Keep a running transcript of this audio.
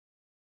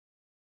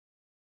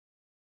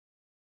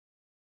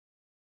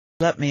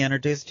Let me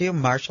introduce to you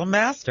Marshall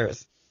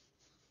Masters.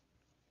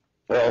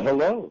 Well,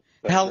 hello.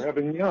 Thanks for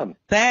having me on.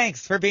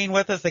 Thanks for being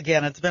with us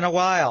again. It's been a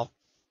while.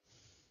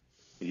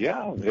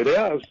 Yeah, it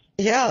has.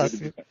 Yes.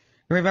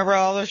 Remember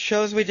all those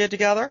shows we did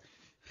together?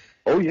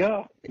 Oh,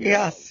 yeah.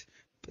 Yes.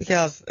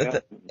 Yes. Yeah.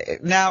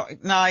 Now,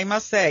 I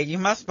must say, you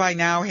must by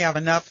now have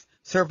enough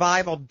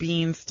survival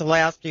beans to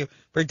last you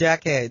for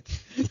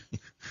decades.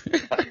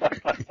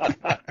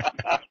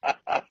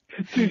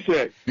 Touche.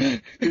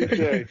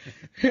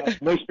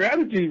 My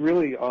strategy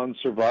really on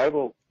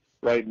survival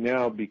right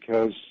now,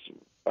 because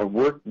I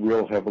work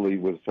real heavily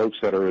with folks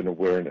that are in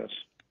awareness.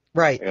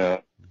 Right.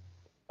 A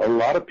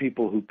lot of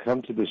people who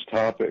come to this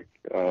topic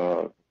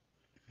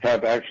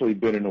have actually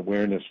been in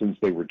awareness since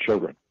they were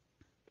children.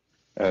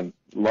 And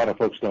a lot of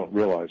folks don't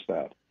realize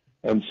that.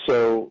 And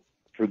so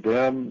for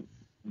them,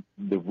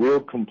 the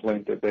real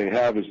complaint that they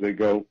have is they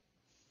go,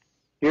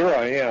 here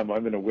I am,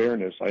 I'm in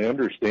awareness, I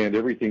understand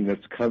everything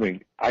that's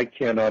coming, I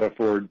cannot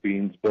afford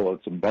beans,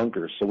 bullets, and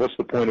bunkers, so what's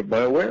the point of my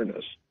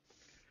awareness?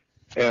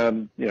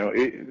 And,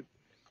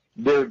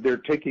 they're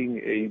taking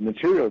a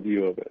material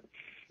view of it.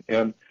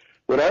 And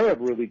what I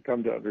have really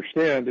come to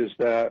understand is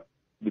that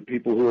the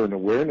people who are in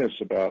awareness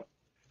about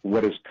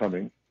what is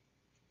coming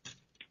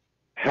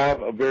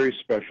have a very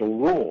special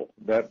role,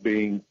 that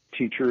being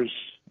teachers,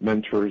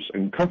 mentors,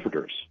 and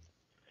comforters.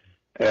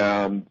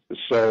 And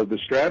so the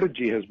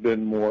strategy has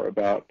been more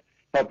about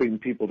helping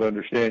people to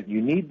understand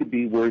you need to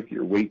be worth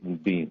your weight in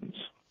beans.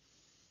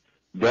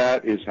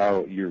 That is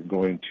how you're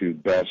going to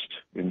best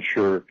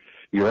ensure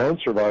your own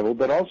survival,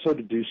 but also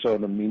to do so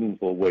in a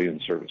meaningful way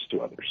in service to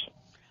others.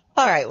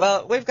 All right.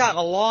 Well, we've gotten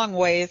a long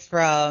ways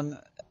from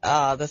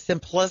the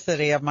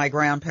simplicity of my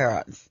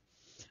grandparents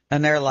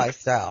and their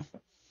lifestyle.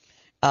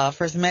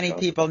 For as many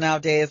people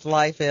nowadays,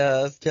 life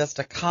is just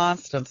a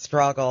constant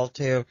struggle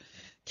to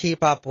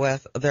keep up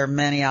with their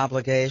many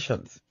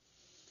obligations.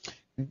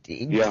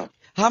 Yeah.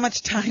 How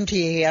much time do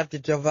you have to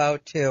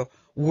devote to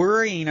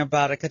worrying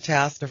about a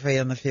catastrophe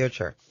in the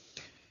future?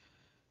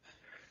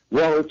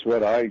 Well, it's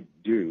what I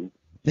do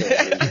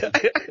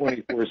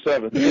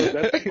 24/7, so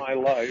that's my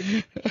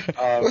life.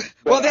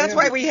 Well, that's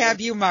why we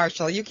have you,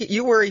 Marshall.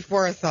 You worry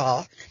for us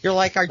all. You're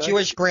like our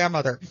Jewish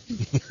grandmother.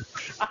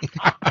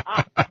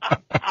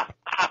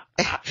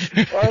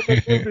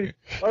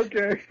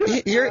 Okay.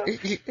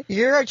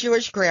 You're a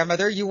Jewish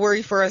grandmother. You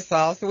worry for us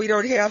all, so we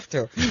don't have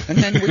to. And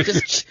then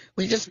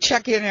we just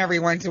check in every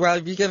once in a while.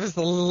 You give us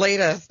the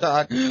latest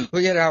on,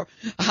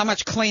 how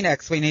much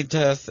Kleenex we need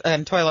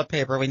and toilet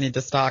paper we need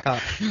to stock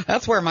up.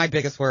 That's where my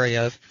biggest worry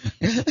is.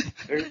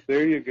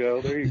 There you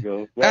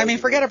go. Well, I mean,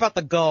 forget about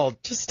the gold.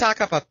 Just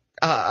stock up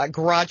a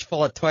garage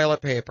full of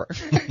toilet paper.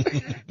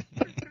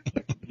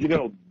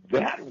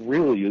 That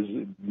really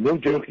is, no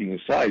joking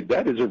aside,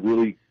 that is a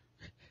really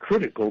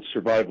critical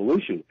survival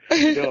issue.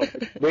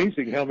 It's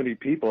amazing how many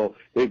people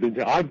they've been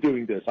saying, I'm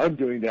doing this, I'm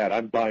doing that,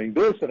 I'm buying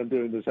this, and I'm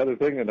doing this other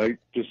thing, and I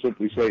just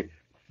simply say,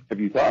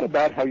 have you thought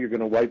about how you're going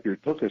to wipe your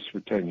tuchus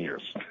for 10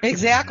 years?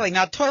 Exactly.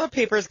 Now, toilet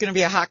paper is going to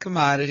be a hot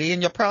commodity,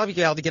 and you'll probably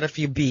be able to get a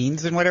few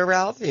beans and whatever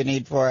else you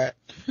need for it.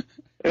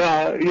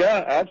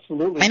 Yeah,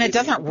 absolutely. And it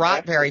doesn't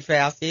rot very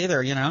fast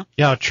either, Yeah,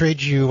 I'll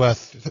trade you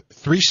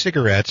 3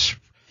 cigarettes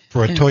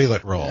for a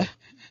toilet roll.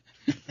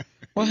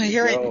 Well,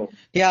 here in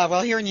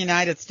the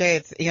United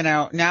States,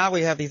 now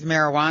we have these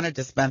marijuana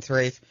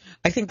dispensaries.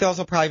 I think those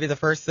will probably be the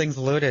first things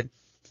looted.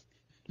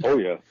 Oh,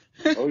 yeah.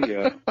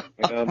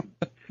 And,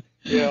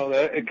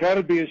 it kind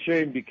of be a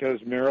shame because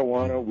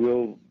marijuana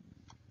will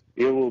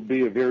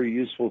be a very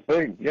useful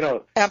thing.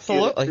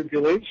 Absolutely. In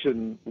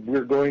tribulation,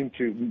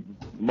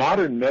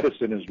 modern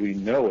medicine as we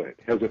know it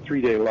has a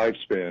 3-day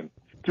lifespan,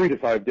 3 to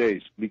 5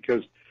 days,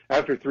 because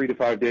after 3 to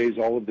 5 days,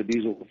 all of the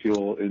diesel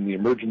fuel in the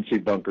emergency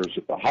bunkers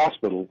at the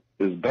hospital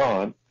is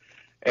gone.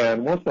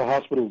 And once the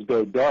hospitals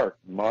go dark,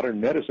 modern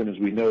medicine as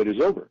we know it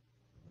is over.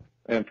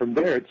 And from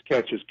there, it's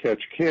catch as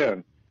catch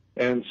can.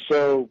 And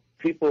so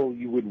people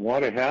you would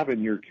want to have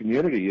in your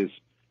community is,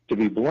 to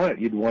be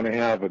blunt, you'd want to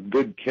have a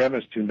good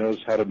chemist who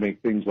knows how to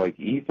make things like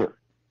ether,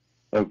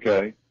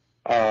 okay?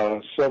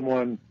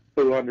 Someone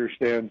who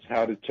understands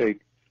how to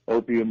take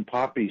opium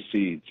poppy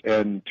seeds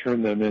and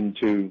turn them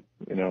into,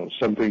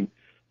 something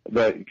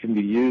that can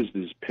be used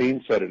as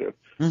pain sedative.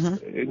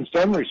 Mm-hmm. In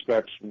some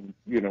respects,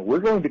 we're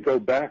going to go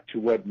back to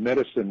what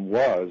medicine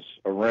was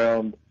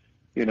around,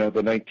 the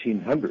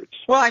 1900s.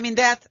 Well, I mean,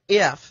 that's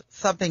if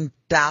something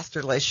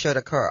dastardly should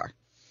occur.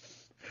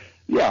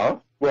 Yeah,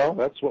 well,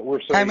 that's what we're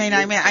saying.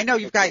 I know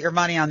you've got your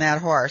money on that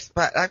horse,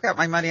 but I've got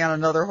my money on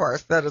another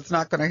horse that it's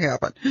not going to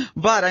happen.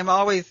 But I'm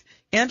always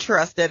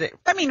interested.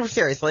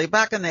 Seriously,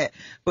 back in the,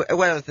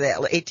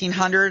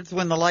 1800s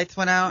when the lights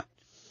went out?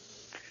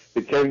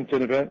 The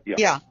Carrington event?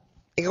 Yeah.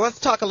 Let's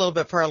talk a little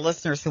bit for our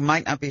listeners who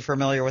might not be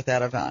familiar with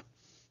that event.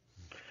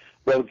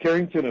 Well, the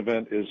Carrington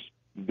event is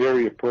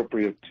very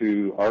appropriate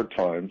to our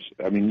times.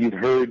 You'd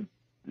heard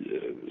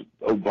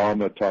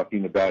Obama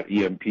talking about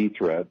EMP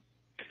threat.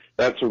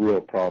 That's a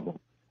real problem.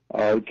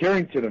 The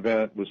Carrington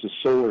event was a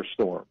solar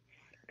storm.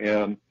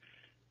 And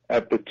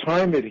at the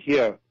time it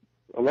hit,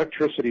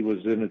 electricity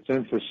was in its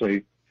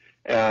infancy,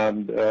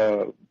 And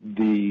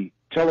the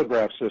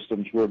telegraph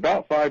systems were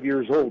about 5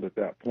 years old at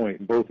that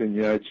point, both in the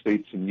United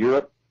States and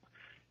Europe.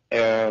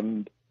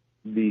 And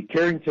the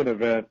Carrington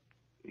event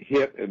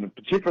hit, and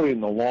particularly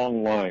in the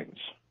long lines,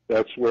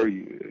 that's where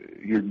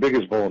your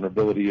biggest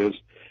vulnerability is.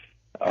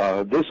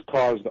 This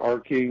caused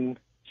arcing,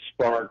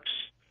 sparks,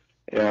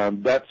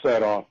 and that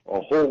set off a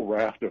whole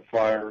raft of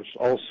fires.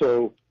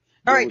 Also,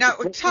 all right, now,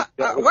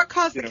 what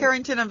caused the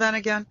Carrington event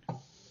again?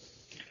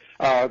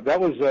 That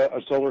was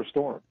a solar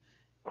storm,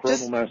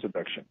 coronal mass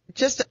ejection.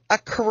 Just a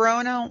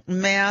coronal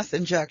mass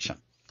injection.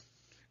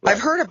 Right.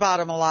 I've heard about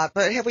them a lot,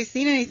 but have we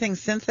seen anything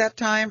since that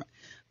time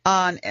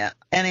on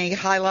any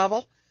high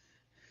level?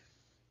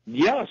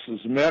 Yes, as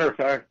a matter of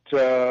fact,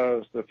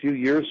 a few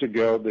years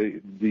ago,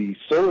 the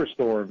solar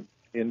storm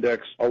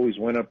index always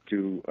went up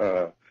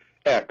to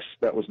X.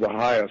 That was the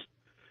highest.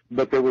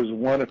 But there was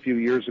one a few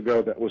years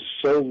ago that was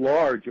so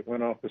large it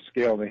went off the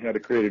scale, and they had to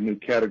create a new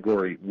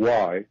category,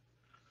 Y.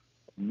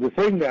 The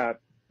thing that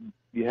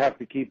you have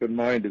to keep in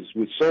mind is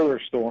with solar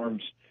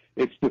storms,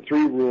 it's the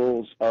three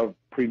rules of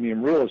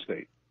premium real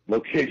estate: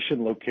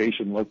 location,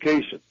 location,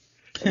 location.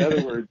 In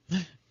other words,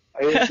 is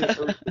it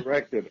Earth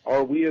directed?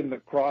 Are we in the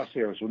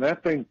crosshairs? When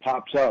that thing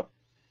pops up,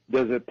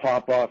 does it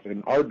pop off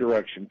in our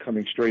direction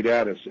coming straight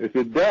at us? If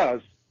it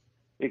does,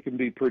 it can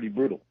be pretty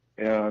brutal.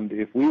 And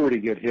if we were to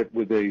get hit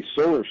with a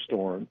solar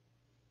storm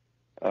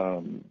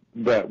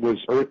that was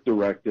Earth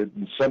directed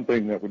and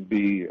something that would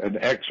be an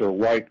X or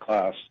Y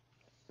class,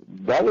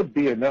 that would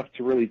be enough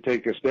to really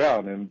take us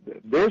down. And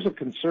there's a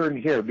concern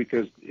here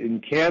because in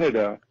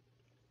Canada,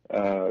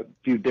 a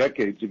few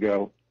decades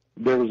ago,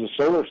 there was a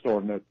solar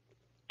storm that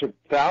took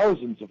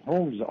thousands of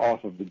homes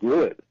off of the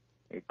grid.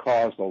 It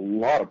caused a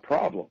lot of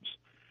problems.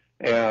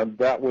 And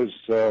that was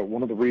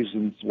one of the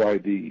reasons why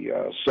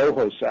the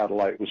SOHO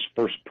satellite was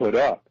first put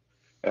up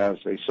as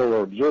a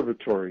solar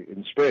observatory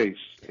in space.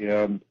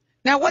 And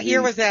now, what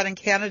year was that in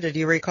Canada? Do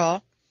you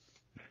recall?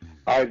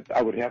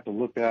 I would have to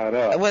look that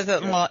up. Was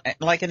it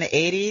like in the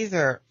 80s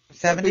or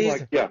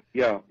 70s?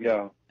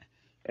 Yeah.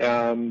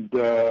 And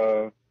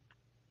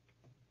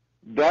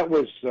that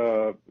was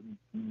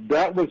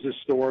a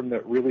storm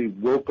that really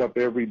woke up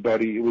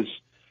everybody. It was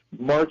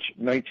March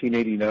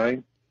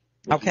 1989.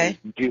 Okay.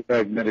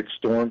 Geomagnetic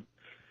storm.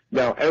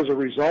 Now, as a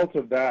result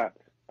of that,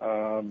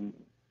 then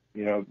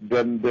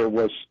there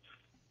was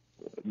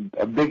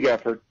a big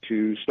effort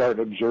to start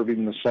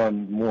observing the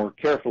sun more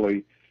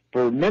carefully.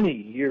 For many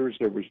years,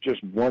 there was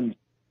just one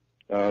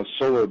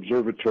solar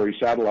observatory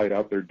satellite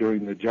out there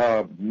doing the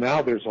job.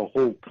 Now there's a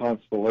whole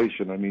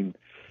constellation. I mean,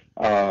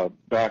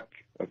 back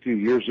a few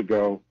years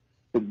ago,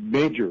 the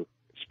major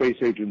space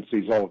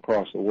agencies all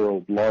across the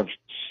world launched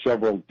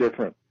several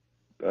different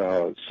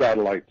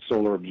satellite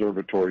solar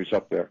observatories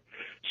up there.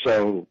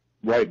 So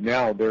right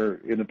now they're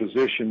in a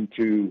position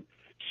to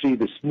see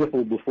the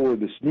sniffle before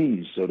the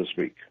sneeze, so to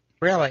speak.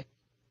 Really?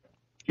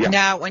 Yeah.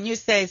 Now, when you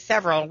say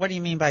several, what do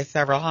you mean by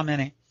several? How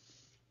many?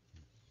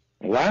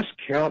 Last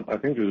count, I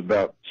think there's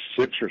about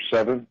 6 or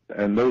 7,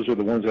 and those are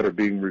the ones that are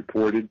being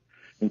reported,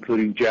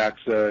 including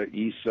JAXA,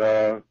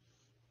 ESA,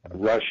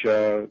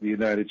 Russia, the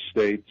United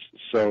States.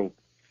 So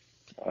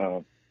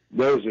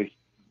those are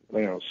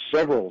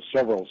several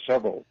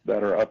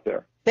that are up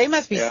there. They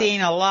must be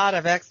seeing a lot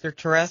of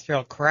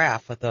extraterrestrial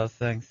craft with those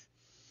things.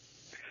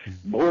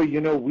 Boy,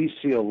 we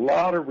see a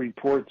lot of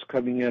reports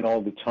coming in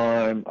all the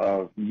time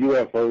of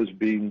UFOs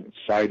being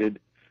sighted,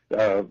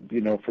 from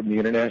the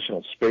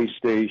International Space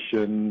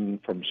Station,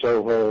 from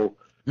SOHO,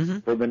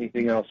 from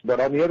anything else. But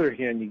on the other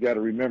hand, you got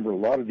to remember a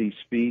lot of these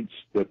feeds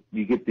that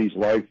you get, these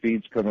live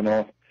feeds coming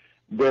off,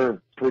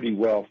 they're pretty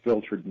well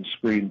filtered and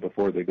screened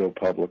before they go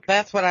public.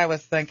 That's what I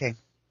was thinking.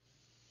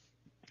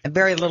 And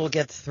very little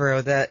gets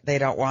through that they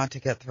don't want to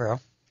get through.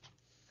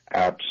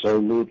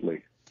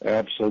 Absolutely.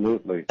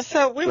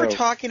 So we were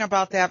talking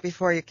about that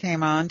before you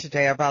came on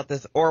today, about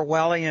this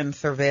Orwellian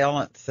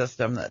surveillance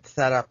system that's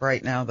set up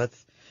right now.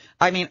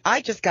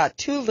 I just got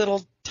 2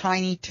 little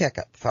tiny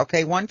tickets,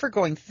 okay? One for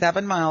going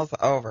 7 miles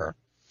over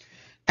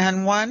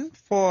and one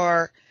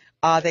for,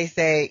 they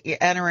say,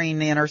 entering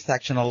the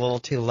intersection a little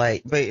too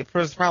late. But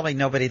there's probably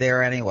nobody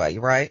there anyway,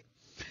 right?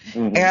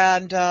 Mm-hmm.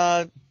 And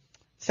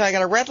so I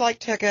got a red light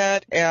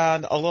ticket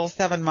and a little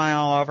 7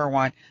 mile over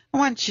one. I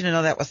want you to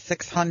know that was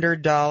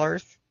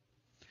 $600.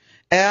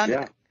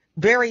 And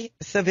very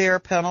severe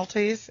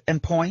penalties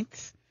and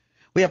points.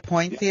 We have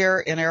points here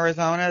in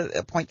Arizona,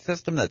 a point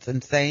system that's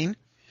insane.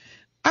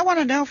 I want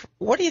to know,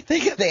 what do you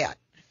think of that?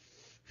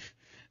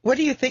 What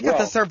do you think of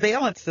the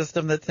surveillance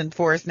system that's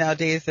enforced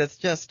nowadays that's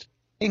just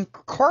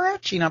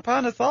encroaching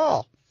upon us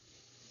all?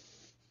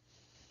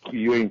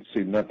 You ain't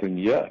seen nothing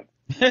yet.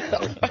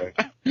 Okay.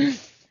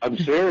 I'm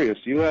serious.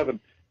 You haven't.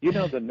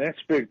 The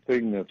next big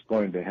thing that's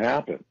going to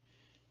happen,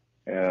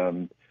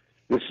 and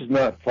this is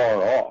not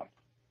far off,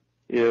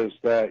 is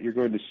that you're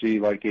going to see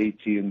like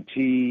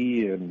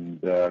AT&T and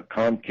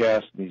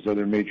Comcast and these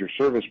other major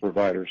service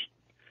providers,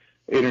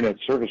 internet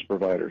service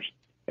providers,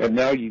 and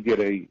now you get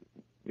in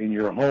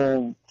your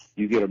home,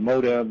 you get a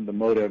modem. The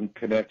modem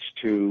connects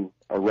to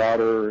a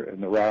router,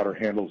 and the router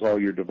handles all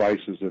your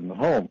devices in the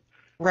home.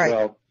 Right.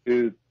 Well,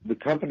 the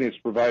company that's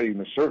providing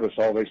the service,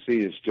 all they see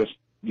is just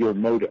your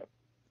modem,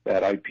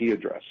 that IP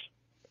address.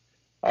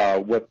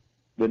 What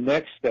the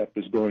next step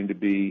is going to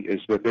be is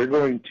that they're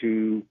going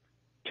to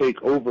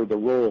take over the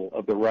role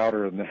of the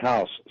router in the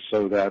house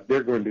so that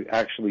they're going to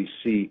actually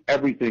see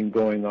everything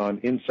going on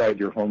inside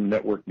your home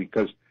network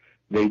because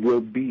they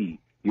will be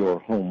your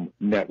home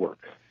network.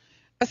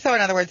 So,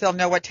 in other words, they'll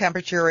know what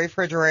temperature your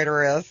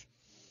refrigerator is.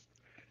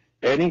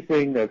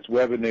 Anything that's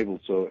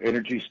web-enabled, so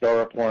Energy Star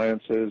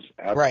appliances,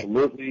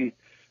 absolutely.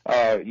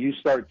 Right. You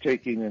start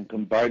taking and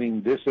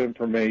combining this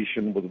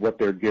information with what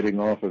they're getting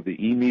off of the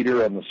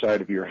e-meter on the side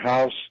of your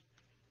house.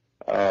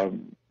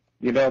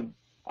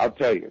 I'll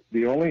tell you,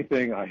 the only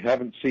thing I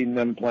haven't seen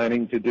them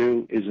planning to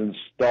do is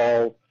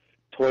install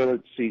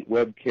toilet seat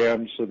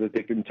webcams so that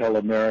they can tell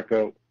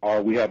America,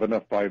 we have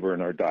enough fiber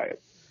in our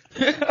diet.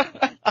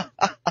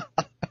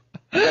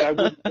 I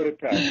wouldn't put it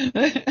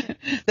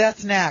past.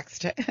 That's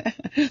next.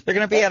 They're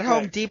going to be at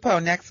Home Depot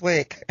next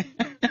week.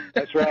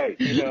 That's right.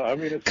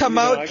 It's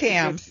commode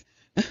cams.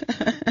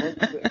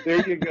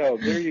 There you go.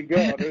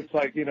 And it's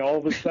like, all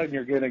of a sudden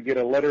you're going to get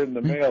a letter in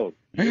the mail.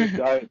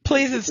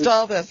 Please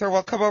install this, or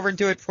we'll come over and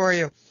do it for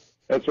you.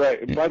 That's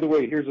right. And by the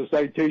way, here's a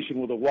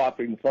citation with a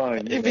whopping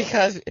fine.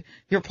 Because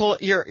your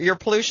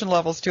pollution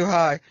level's too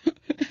high.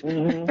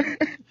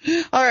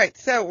 Mm-hmm. All right.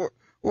 So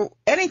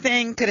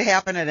anything could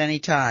happen at any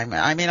time.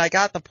 I mean, I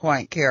got the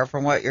point, Kara,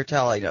 from what you're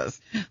telling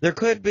us. There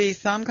could be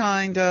some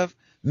kind of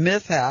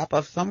mishap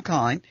of some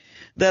kind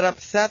that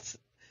upsets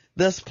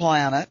this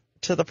planet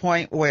to the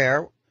point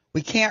where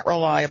we can't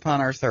rely upon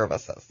our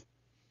services.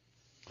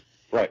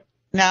 Right.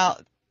 Now,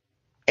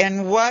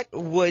 and what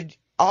would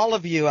all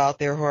of you out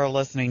there who are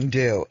listening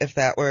do if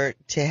that were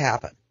to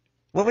happen?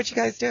 What would you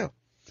guys do?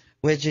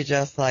 Would you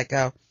just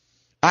go,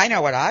 I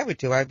know what I would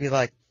do. I'd be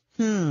like,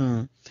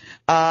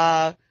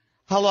 how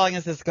long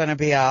is this going to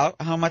be out?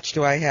 How much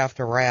do I have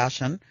to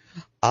ration?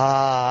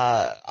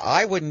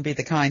 I wouldn't be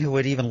the kind who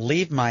would even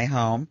leave my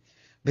home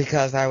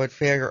because I would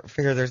figure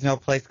there's no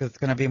place that's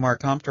going to be more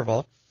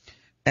comfortable.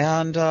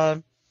 And,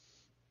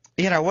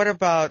 what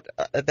about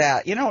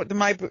that?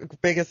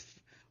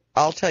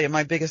 I'll tell you,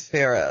 my biggest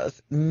fear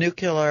is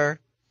nuclear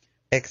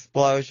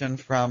explosion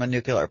from a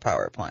nuclear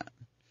power plant.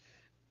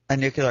 A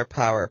nuclear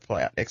power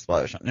plant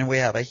explosion. And we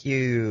have a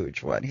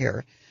huge one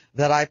here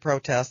that I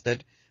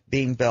protested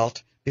being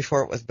built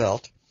before it was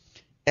built.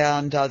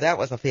 And that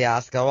was a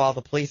fiasco. All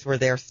the police were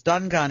there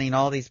stun gunning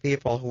all these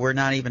people who were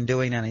not even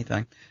doing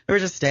anything. They were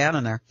just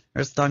standing there.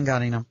 They were stun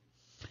gunning them.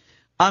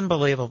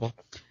 Unbelievable.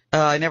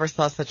 I never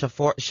saw such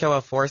a show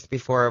of force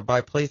before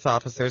by police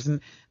officers.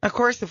 And, of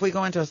course, if we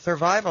go into a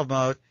survival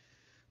mode,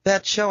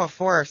 that show of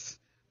force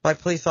by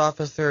police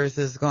officers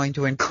is going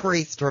to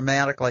increase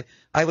dramatically.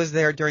 I was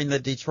there during the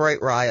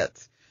Detroit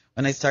riots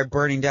when they started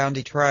burning down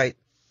Detroit.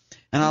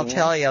 And I'll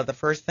tell you, the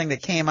first thing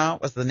that came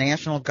out was the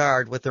National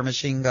Guard with their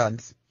machine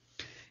guns.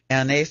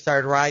 And they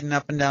started riding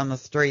up and down the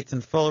streets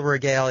in full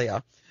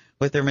regalia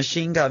with their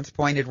machine guns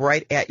pointed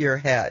right at your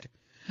head.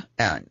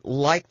 And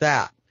like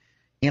that.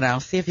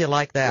 See if you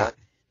like that.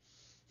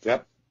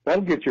 Yep.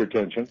 That'll get your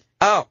attention.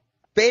 Oh,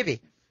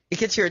 baby. It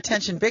gets your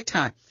attention big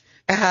time.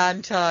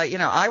 And,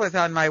 I was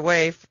on my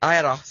way. I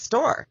had a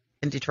store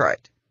in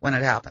Detroit when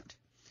it happened.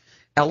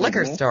 A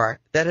liquor store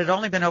that had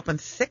only been open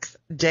 6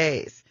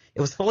 days. It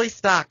was fully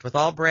stocked with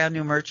all brand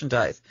new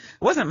merchandise.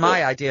 It wasn't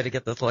my idea to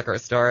get this liquor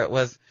store. It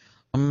was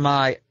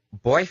my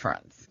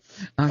boyfriend's,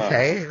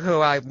 who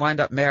I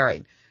wound up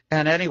marrying.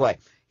 And anyway,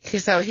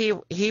 so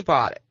he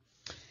bought it.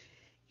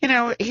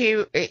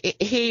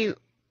 He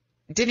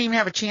didn't even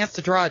have a chance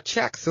to draw a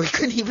check, so he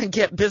couldn't even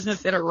get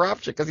business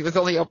interruption because he was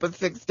only open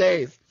 6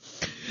 days.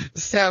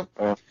 So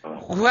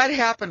what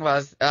happened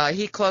was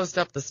he closed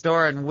up the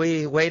store, and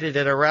we waited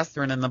at a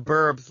restaurant in the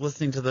burbs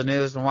listening to the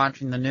news and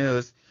watching the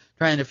news,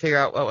 trying to figure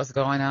out what was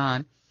going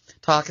on,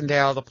 talking to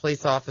all the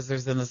police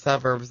officers in the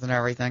suburbs and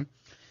everything.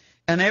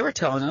 And they were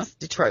telling us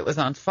Detroit was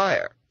on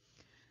fire.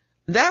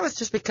 That was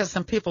just because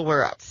some people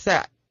were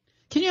upset.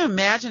 Can you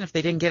imagine if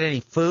they didn't get any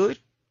food?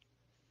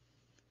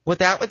 What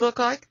that would look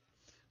like?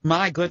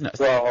 My goodness.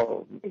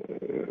 Well,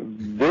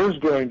 there's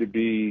going to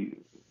be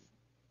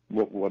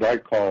what I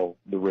call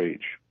the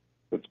rage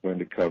that's going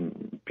to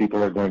come.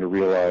 People are going to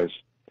realize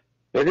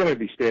they're going to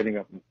be standing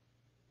up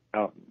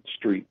out in the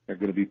street. They're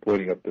going to be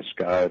pointing up the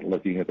sky and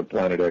looking at the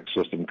Planet X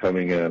system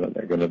coming in, and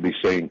they're going to be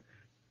saying,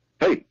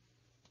 hey,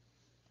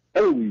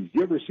 you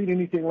ever seen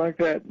anything like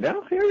that?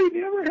 No, Harry,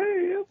 never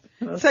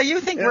have. So you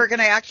think we're going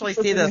to actually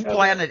see this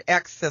Planet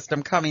X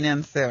system coming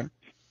in soon?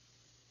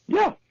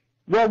 Yeah.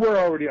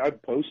 Well, I'm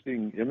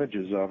posting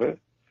images of it.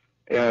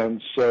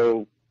 And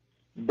so,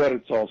 but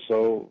it's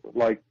also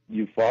like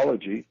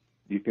ufology.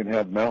 You can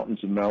have mountains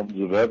and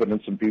mountains of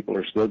evidence, and people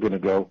are still going to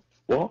go,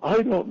 well,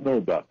 I don't know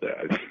about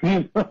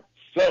that.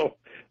 So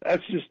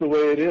that's just the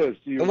way it is.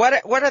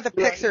 What are the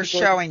pictures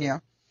showing you?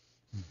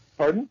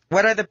 Pardon?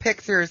 What are the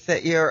pictures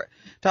that you're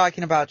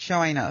talking about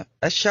showing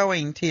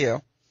to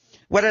you?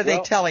 What are they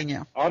telling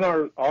you? On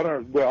our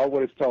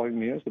what it's telling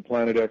me is the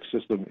Planet X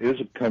system is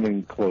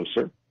coming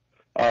closer.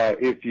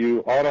 If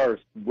you, on our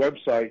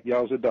website,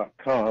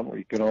 yowza.com, or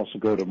you can also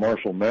go to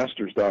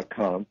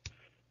marshallmasters.com,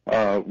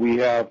 we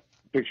have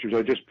pictures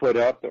I just put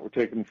up that were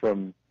taken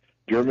from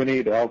Germany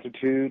at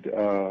altitude.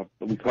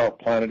 We call it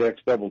Planet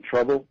X Double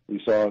Trouble.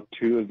 We saw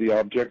 2 of the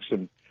objects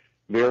and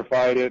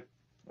verified it.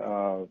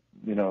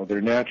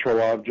 They're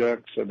natural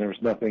objects, and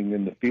there's nothing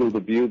in the field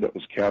of view that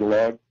was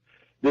cataloged.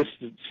 This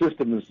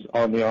system is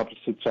on the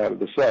opposite side of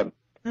the sun.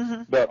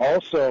 Mm-hmm. But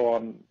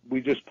also,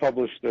 we just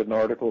published an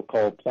article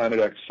called Planet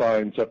X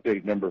Signs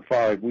Update Number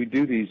 5. We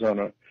do these on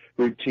a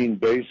routine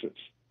basis.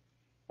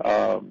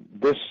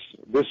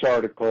 This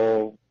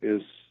article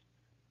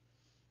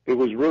it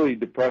was really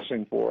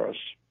depressing for us.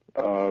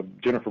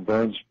 Jennifer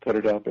Burns put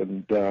it up,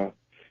 and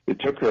it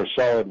took her a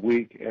solid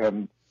week.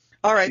 And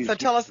all right, so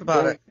tell us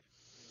about it.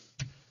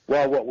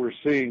 Well, what we're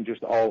seeing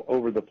just all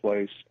over the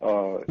place.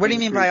 What do you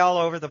mean by all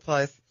over the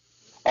place?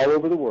 All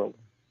over the world.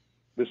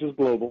 This is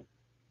global.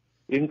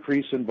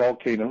 Increase in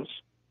volcanoes,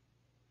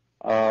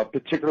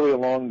 particularly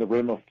along the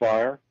Rim of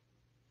Fire.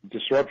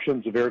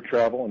 Disruptions of air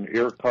travel and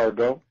air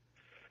cargo.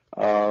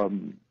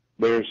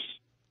 There's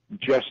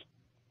just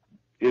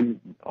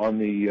on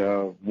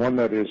the one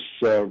that is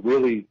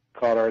really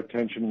caught our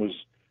attention was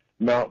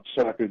Mount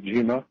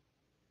Sakajima,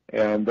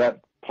 and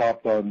that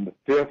popped on the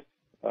 5th.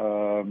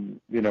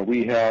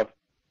 We have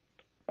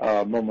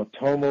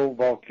Momotomo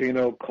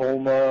volcano,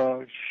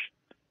 Colma,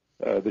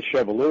 the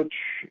Sheveluch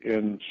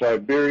in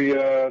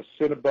Siberia,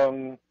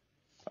 Cinnabung,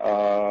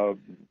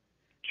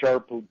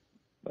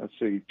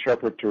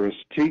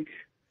 Charpatoristique,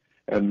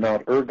 and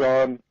Mount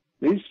Ergon.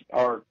 These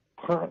are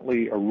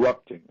currently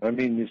erupting. I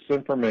mean, this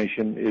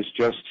information is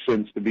just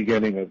since the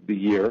beginning of the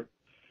year.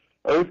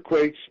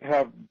 Earthquakes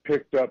have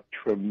picked up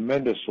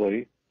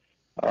tremendously.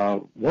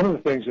 One of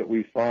the things that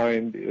we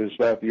find is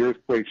that the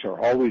earthquakes are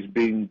always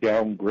being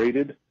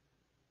downgraded.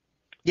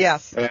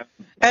 Yes.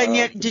 And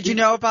yet, did you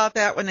know about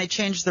that when they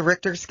changed the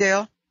Richter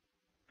scale?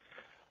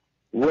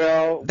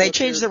 Well, they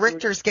changed the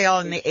Richter scale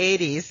in the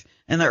 80s,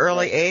 in the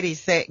early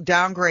 80s,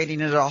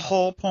 downgrading it a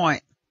whole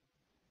point.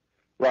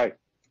 Right.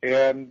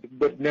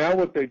 But now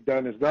what they've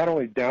done is not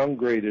only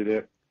downgraded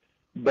it,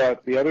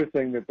 but the other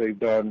thing that they've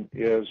done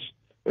is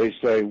they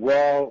say,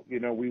 well,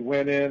 we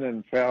went in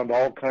and found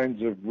all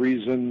kinds of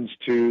reasons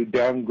to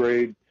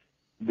downgrade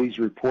these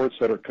reports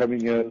that are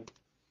coming in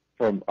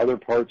from other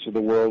parts of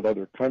the world,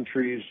 other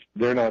countries.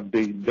 They're not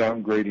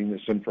downgrading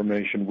this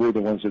information. We're the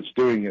ones that's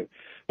doing it.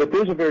 But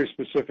there's a very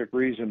specific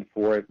reason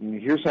for it,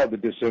 and here's how the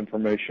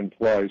disinformation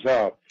flies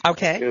out.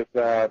 Okay. Is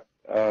that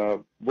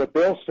what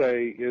they'll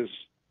say is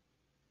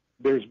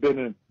there's been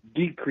a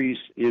decrease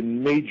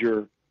in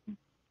major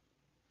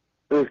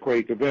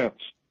earthquake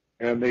events,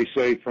 and they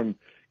say from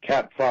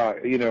Cat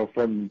 5,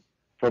 from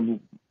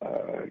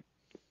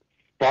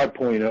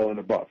 5.0 and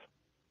above,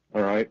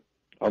 all right,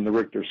 on the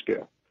Richter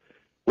scale.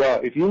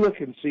 Well, if you look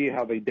and see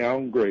how they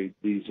downgrade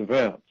these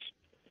events,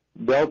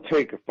 they'll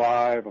take a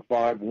 5, a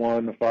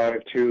 5.1, a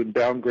 5.2, and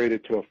downgrade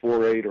it to a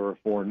 4.8 or a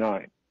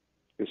 4.9.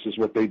 This is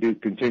what they do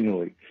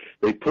continually.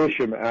 They push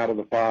them out of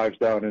the 5s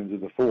down into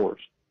the 4s.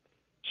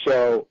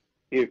 So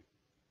if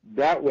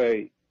that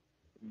way,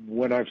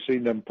 when I've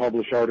seen them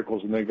publish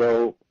articles and they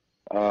go,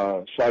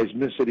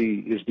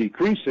 seismicity is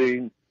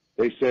decreasing,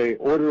 they say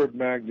order of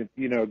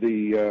magnitude,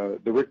 the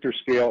Richter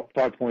scale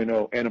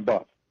 5.0 and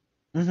above.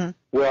 Mm-hmm.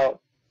 Well,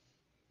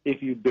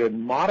 if you've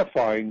been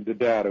modifying the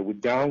data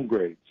with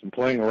downgrades and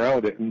playing around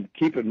with it, and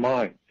keep in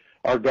mind,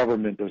 our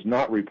government does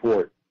not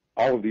report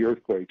all of the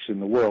earthquakes in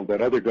the world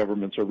that other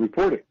governments are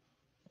reporting.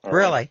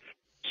 Really? Right?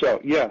 So,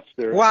 yes.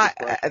 Why?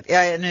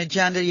 An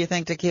agenda, you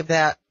think, to keep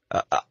that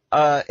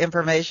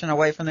information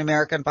away from the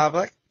American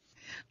public?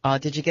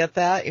 Did you get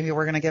that? If you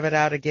were going to give it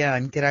out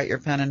again, get out your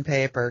pen and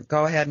paper.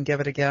 Go ahead and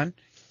give it again.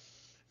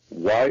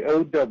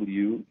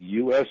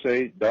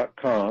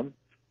 YOWUSA.com,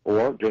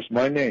 or just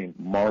my name,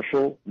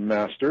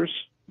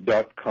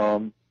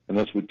 marshallmasters.com, and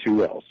that's with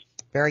 2 L's.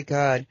 Very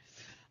good.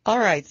 All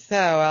right.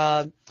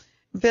 So,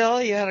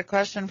 Bill, you had a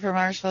question for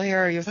Marshall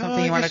here, or you have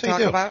something you want to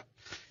talk about?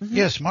 Mm-hmm.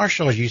 Yes,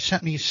 Marshall, you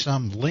sent me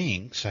some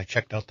links. I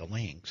checked out the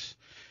links.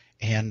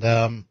 And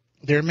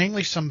there are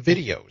mainly some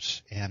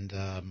videos and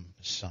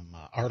some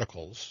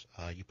articles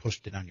you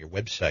posted on your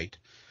website.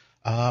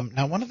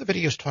 Now, one of the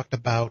videos talked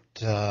about,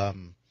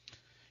 the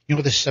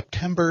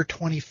September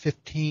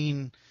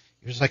 2015,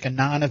 it was like a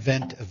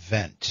non-event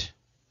event.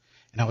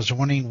 And I was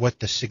wondering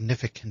what the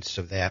significance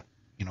of that,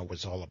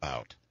 was all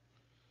about.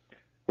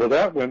 Well,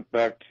 that went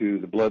back to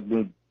the blood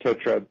moon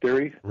tetrad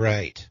theory.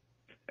 Right.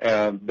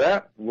 And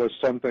that was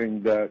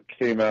something that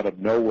came out of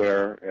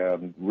nowhere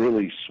and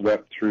really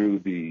swept through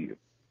the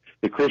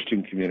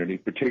Christian community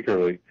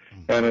particularly,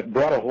 and it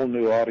brought a whole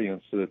new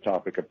audience to the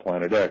topic of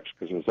Planet X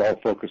because it was all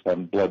focused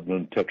on blood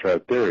moon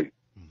tetrad theory.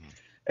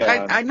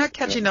 Mm-hmm. I'm not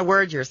catching the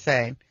word you're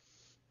saying.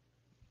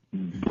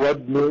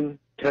 Blood moon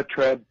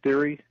tetrad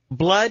theory.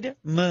 Blood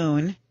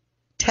moon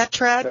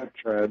tetrad?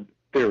 Tetrad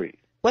theory.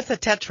 What's a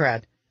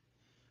tetrad?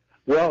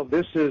 Well,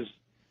 this is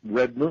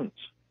red moons.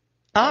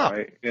 Oh.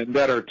 Right, and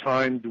that are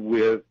timed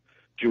with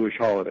Jewish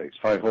holidays,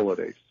 high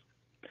holidays.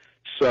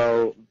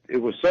 So it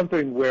was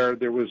something where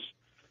there was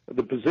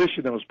the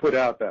position that was put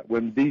out that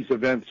when these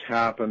events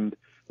happened,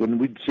 when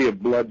we'd see a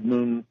blood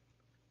moon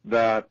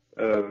that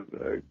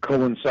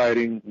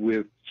coinciding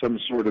with some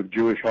sort of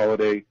Jewish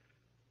holiday,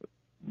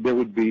 there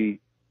would be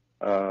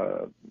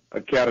a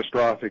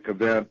catastrophic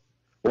event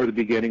or the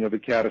beginning of a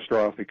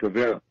catastrophic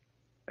event.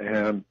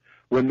 And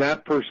when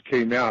that first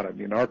came out, I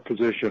mean, our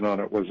position on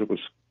it was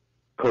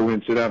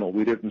coincidental.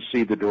 We didn't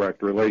see the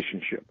direct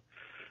relationship.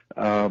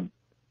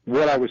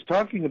 What I was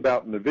talking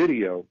about in the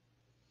video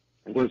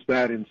was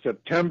that in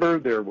September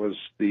there was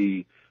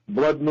the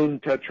blood moon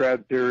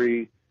tetrad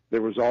theory.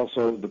 There was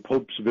also the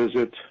Pope's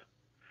visit,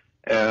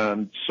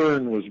 and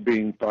CERN was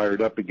being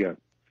fired up again.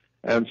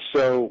 And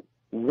so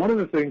one of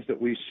the things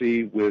that we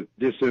see with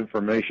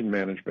disinformation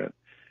management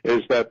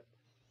is that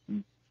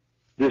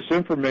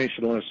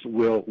disinformationalists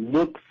will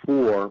look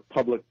for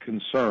public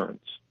concerns,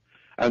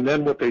 and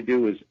then what they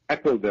do is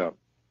echo them,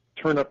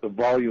 turn up the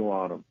volume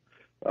on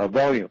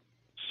them,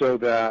 so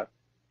that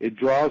it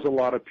draws a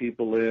lot of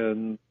people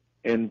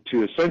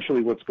into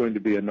essentially what's going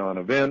to be a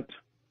non-event.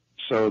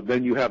 So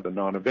then you have the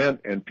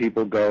non-event, and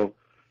people go,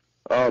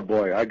 oh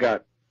boy, I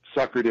got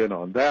suckered in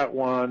on that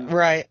one.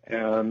 Right.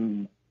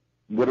 And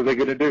what are they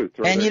going to do?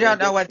 And you don't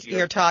know what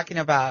you're talking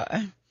about.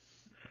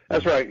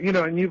 That's right.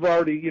 And you've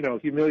already,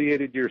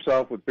 humiliated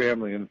yourself with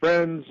family and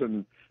friends,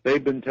 and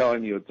they've been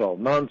telling you it's all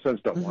nonsense,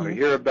 don't want to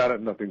hear about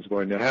it, nothing's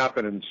going to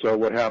happen. And so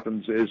what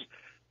happens is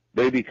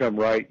they become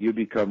right, you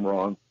become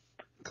wrong.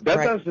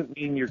 That doesn't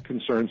mean your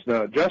concern's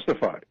not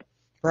justified.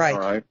 Right. All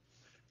right.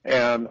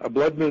 And a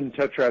blood moon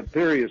tetrad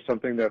theory is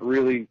something that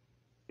really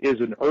is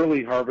an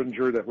early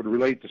harbinger that would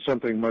relate to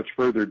something much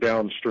further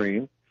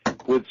downstream.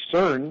 With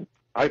CERN,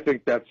 I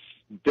think that's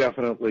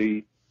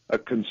definitely a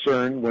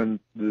concern when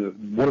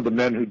one of the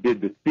men who did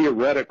the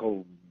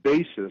theoretical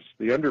basis,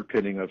 the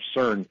underpinning of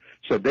CERN,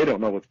 said they don't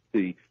know what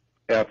the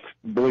F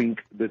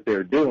blink that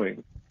they're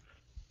doing.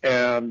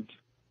 And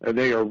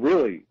they are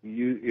really,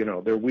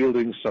 they're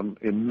wielding some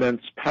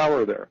immense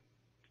power there.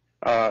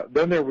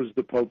 Then there was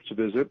the Pope's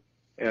visit,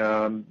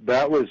 and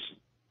that was,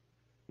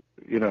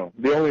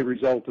 the only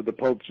result of the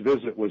Pope's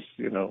visit was,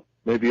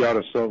 maybe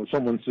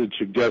someone should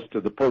suggest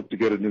to the Pope to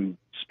get a new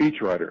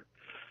speechwriter.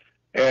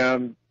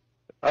 And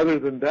other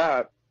than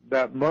that,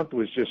 that month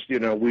was just,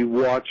 we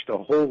watched a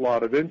whole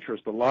lot of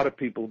interest, a lot of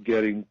people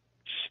getting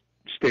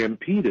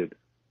stampeded,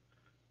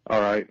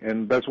 all right,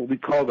 and that's what we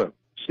call them,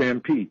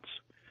 stampedes.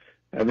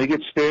 And they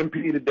get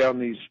stampeded down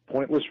these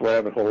pointless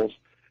rabbit holes,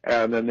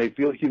 and then they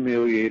feel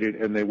humiliated,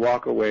 and they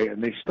walk away,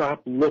 and they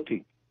stop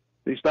looking.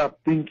 They stop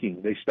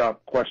thinking. They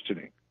stop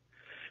questioning.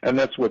 And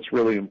that's what's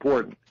really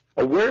important.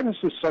 Awareness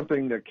is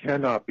something that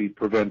cannot be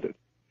prevented.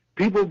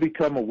 People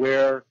become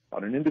aware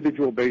on an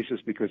individual basis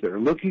because they're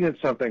looking at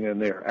something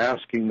and they're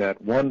asking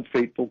that one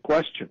fateful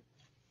question.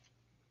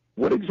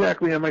 What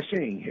exactly am I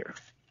seeing here?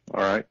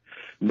 All right?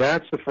 And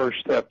that's the first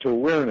step to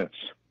awareness.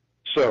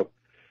 So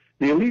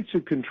the elites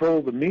who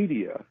control the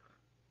media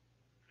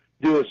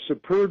do a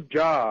superb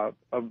job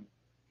of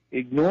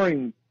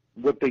ignoring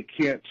what they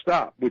can't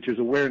stop, which is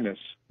awareness.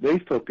 They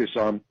focus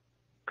on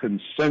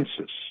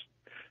consensus.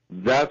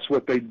 That's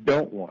what they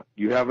don't want.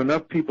 You have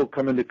enough people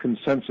come into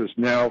consensus.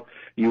 Now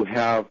you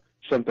have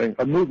something,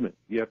 a movement.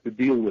 You have to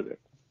deal with it.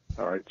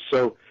 All right.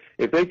 So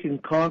if they can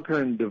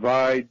conquer and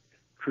divide,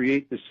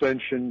 create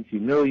dissension,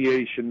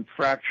 humiliation,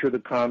 fracture the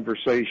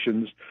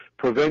conversations,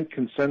 prevent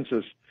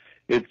consensus,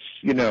 it's,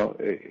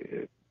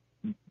 it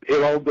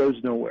all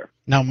goes nowhere.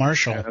 Now,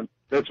 Marshall. And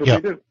that's what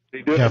they do.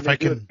 They do it, and they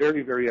do it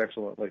very, very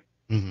excellently.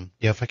 Mm-hmm.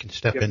 Yeah, if I can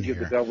step in here.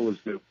 Give the devil his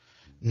due.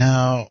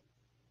 Now,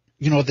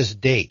 this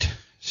date,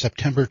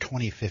 September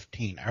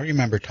 2015, I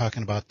remember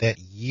talking about that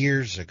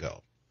years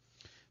ago.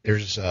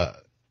 There's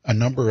a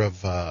number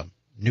of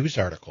news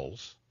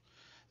articles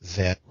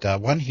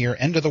that, one here,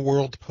 End of the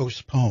World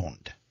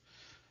Postponed.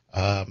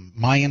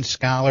 Mayan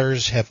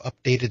scholars have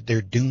updated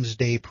their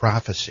doomsday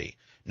prophecy.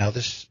 Now,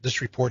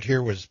 this report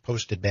here was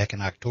posted back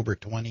in October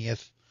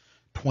 20th,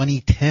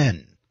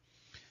 2010,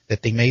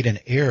 that they made an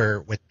error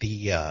with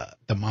the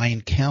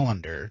Mayan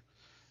calendar,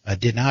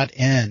 did not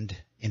end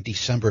in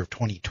December of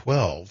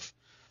 2012.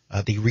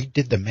 They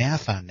redid the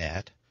math on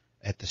that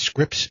at the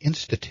Scripps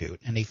Institute,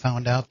 and they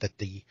found out that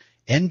the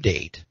end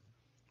date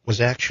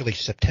was actually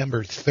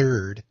September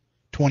 3rd,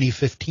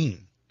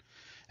 2015.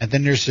 And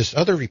then there's this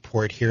other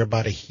report here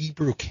about a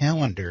Hebrew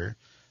calendar.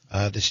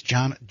 This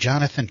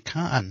Jonathan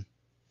Kahn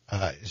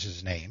is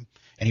his name,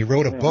 and he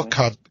wrote a book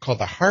called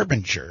The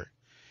Harbinger,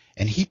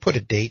 and he put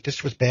a date.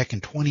 This was back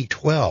in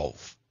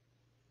 2012.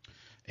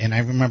 And I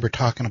remember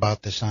talking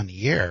about this on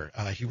the air.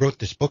 He wrote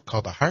this book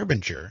called The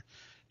Harbinger,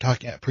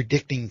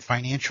 predicting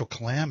financial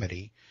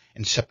calamity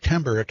in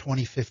September of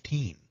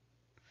 2015.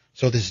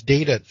 So this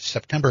data,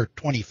 September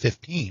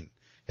 2015,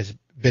 has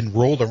been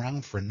rolled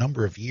around for a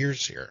number of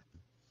years here.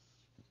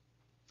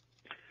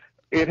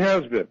 It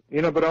has been.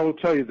 But I will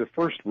tell you, the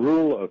first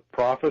rule of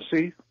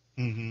prophecy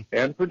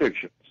and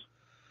predictions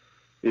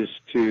is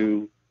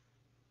to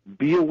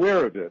be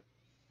aware of it,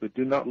 but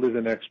do not live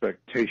in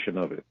expectation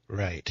of it.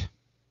 Right.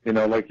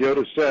 Like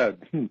Yoda said,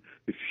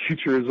 the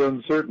future is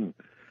uncertain.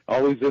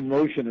 Always in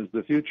motion is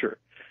the future.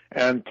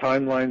 And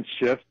timelines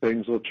shift,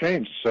 things will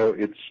change. So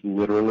it's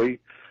literally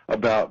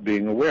about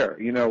being aware.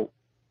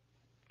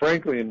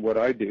 Frankly, in what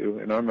I do,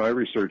 and on my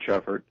research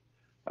effort,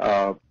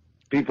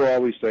 people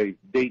always say,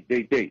 date,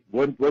 date, date.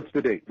 What's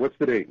the date? What's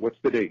the date? What's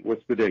the date?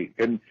 What's the date?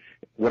 And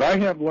what I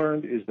have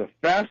learned is the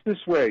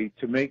fastest way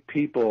to make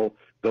people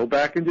go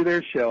back into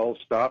their shells,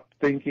 stop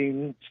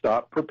thinking,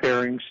 stop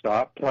preparing,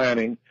 stop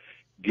planning,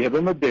 give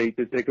them a date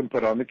that they can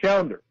put on the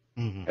calendar.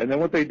 Mm-hmm. And then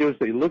what they do is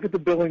they look at the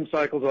billing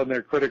cycles on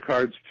their credit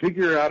cards,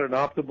 figure out an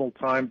optimal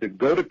time to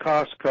go to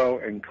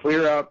Costco and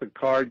clear out the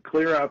card,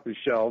 clear out the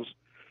shelves,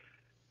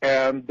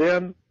 and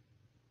then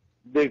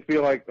they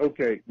feel like,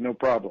 okay, no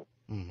problem.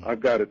 Mm-hmm. I've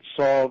got it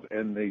solved,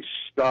 and they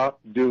stop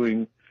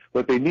doing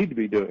what they need to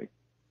be doing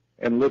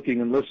and looking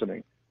and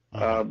listening.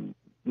 Mm-hmm.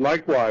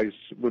 Likewise,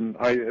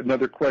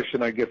 another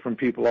question I get from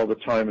people all the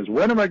time is,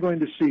 when am I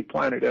going to see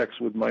Planet X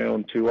with my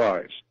own two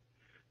eyes?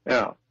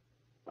 Now,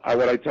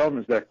 what I tell them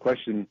is that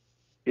question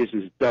is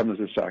as dumb as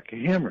a sack of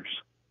hammers,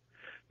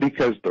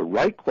 because the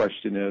right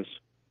question is,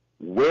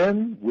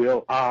 when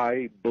will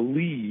I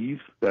believe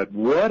that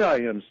what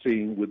I am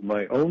seeing with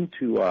my own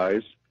two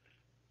eyes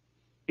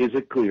is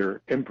a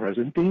clear and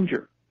present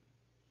danger?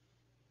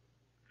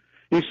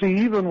 You see,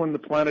 even when the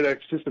Planet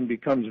X system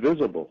becomes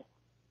visible,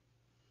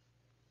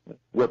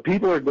 what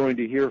people are going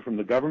to hear from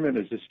the government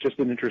is, it's just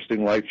an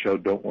interesting light show,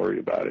 don't worry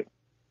about it.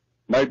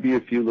 Might be a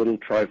few little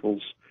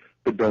trifles,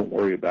 but don't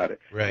worry about it.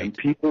 Right. And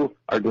people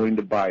are going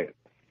to buy it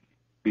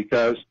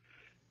because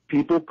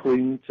people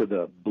cling to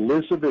the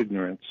bliss of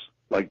ignorance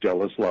like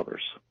jealous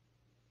lovers.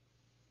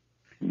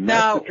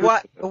 Now,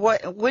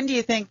 when do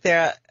you think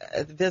the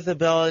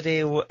visibility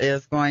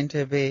is going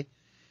to be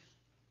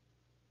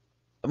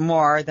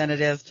more than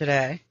it is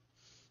today?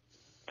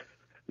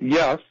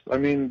 Yes.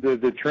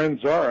 The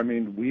trends are,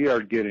 we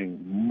are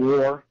getting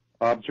more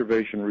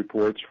observation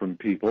reports from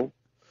people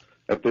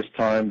at this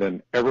time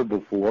than ever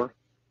before.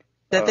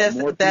 That this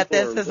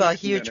is a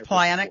huge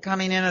planet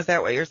coming in, is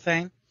that what you're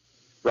saying?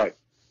 Right.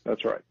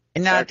 That's right.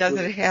 And now, does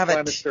it have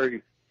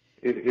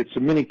it's a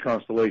mini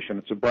constellation.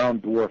 It's a brown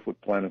dwarf with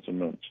planets and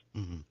moons.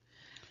 Mm-hmm.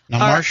 Now,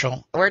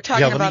 Marshall, we're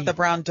talking about the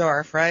brown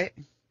dwarf, right?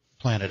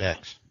 Planet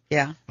X.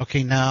 Yeah.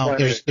 Okay. Now,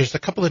 there's a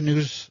couple of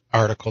news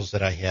articles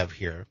that I have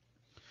here,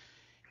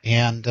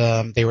 and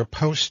they were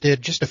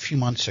posted just a few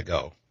months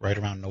ago, right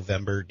around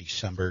November,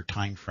 December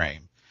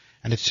timeframe,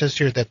 and it says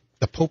here that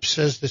the Pope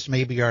says this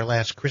may be our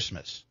last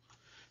Christmas.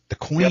 The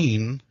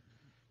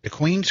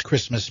Queen's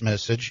Christmas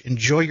message: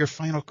 enjoy your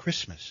final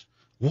Christmas.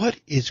 What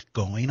is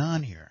going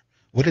on here?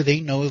 What do they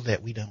know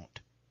that we don't?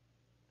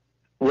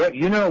 Well,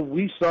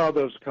 we saw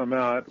those come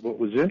out. What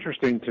was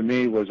interesting to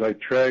me was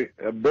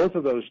both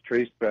of those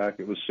traced back.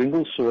 It was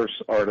single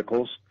source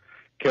articles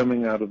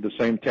coming out of the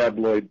same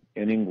tabloid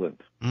in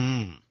England.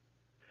 Mm.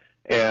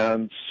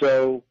 And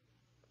so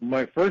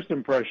my first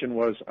impression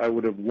was I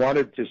would have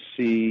wanted to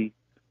see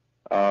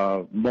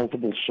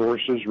multiple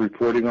sources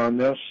reporting on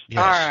this. Yes.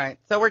 All right.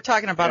 So we're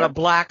talking about a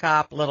black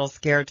op little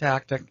scare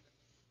tactic.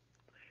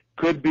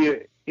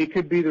 It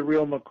could be the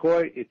real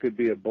McCoy. It could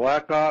be a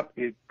black op.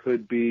 It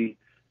could be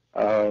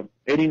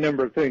any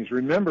number of things.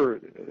 Remember,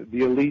 the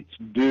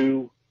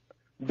elites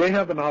they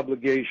have an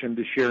obligation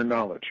to share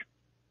knowledge.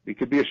 It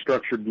could be a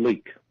structured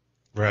leak.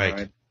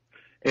 Right.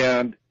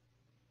 And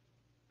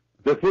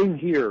the thing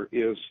here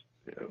is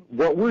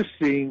what we're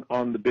seeing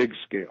on the big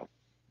scale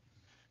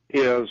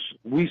is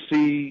we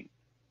see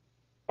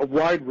a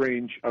wide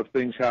range of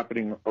things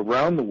happening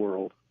around the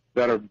world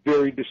that are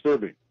very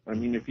disturbing.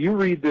 If you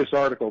read this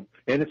article,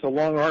 and it's a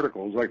long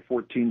article, it's like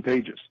 14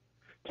 pages,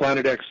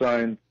 Planet X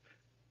sign,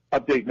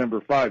 update number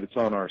 5, it's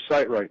on our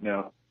site right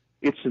now.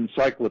 It's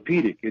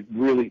encyclopedic. It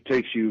really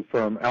takes you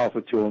from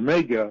alpha to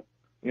omega,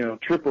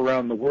 trip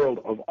around the world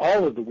of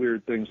all of the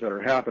weird things that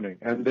are happening.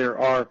 And there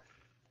are,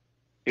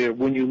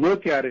 when you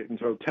look at it in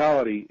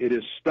totality, it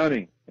is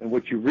stunning. And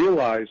what you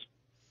realize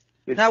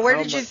is... Now, where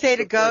did you say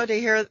to go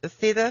to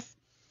see this?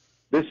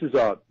 This is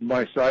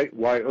my site,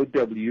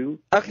 YOWUSA.com,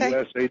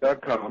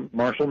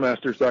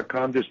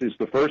 MarshallMasters.com. This is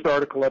the first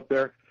article up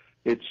there.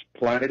 It's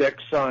Planet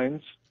X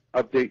Signs,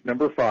 update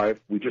number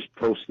 5. We just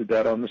posted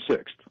that on the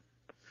 6th.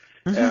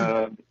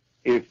 Mm-hmm.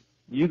 If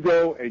you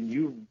go and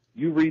you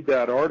read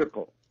that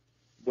article,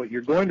 what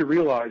you're going to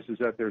realize is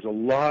that there's a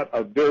lot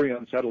of very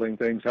unsettling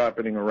things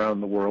happening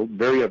around the world,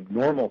 very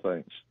abnormal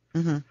things.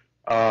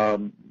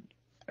 Mm-hmm.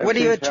 What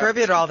do you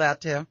attribute all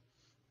that to?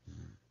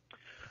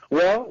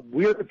 Well,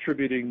 we're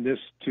attributing this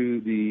to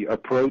the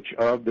approach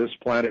of this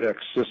Planet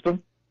X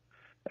system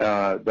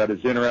that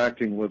is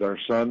interacting with our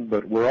sun,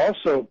 but we're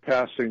also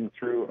passing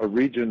through a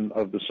region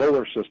of the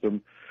solar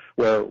system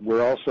where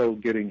we're also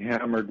getting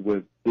hammered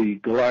with the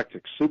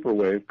galactic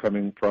superwave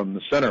coming from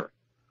the center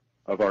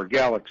of our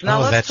galaxy. Now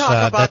let's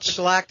talk about the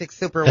galactic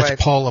superwave.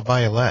 That's Paul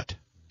LaViolette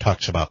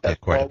talks about that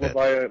quite a bit.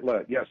 Paul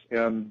LaViolette, yes.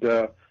 And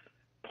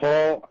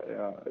Paul,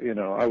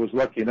 I was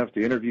lucky enough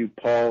to interview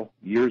Paul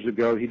years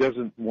ago. He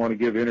doesn't want to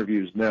give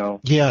interviews now.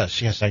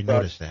 Yes, I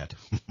noticed that.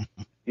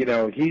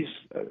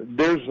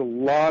 there's a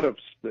lot of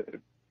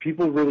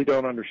people really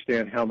don't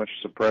understand how much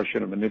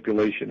suppression and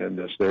manipulation in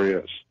this there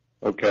is.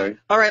 Okay.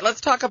 All right,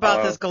 let's talk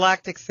about this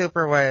galactic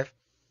superwave.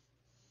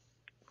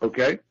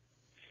 Okay.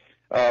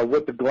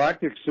 What the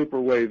galactic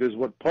superwave is,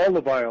 what Paul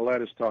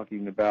LaViolette is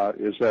talking about,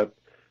 is that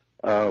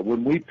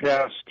when we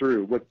pass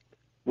through,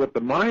 what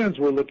the Mayans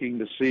were looking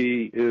to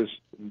see is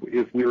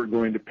if we were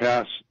going to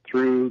pass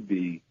through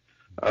the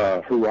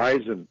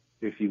horizon,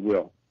 if you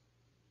will,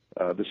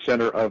 the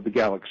center of the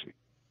galaxy.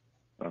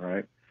 All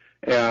right.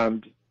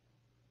 And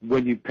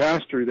when you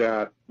pass through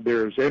that,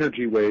 there's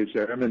energy waves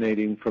that are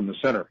emanating from the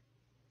center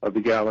of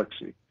the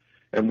galaxy.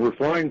 And we're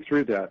flying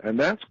through that. And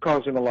that's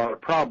causing a lot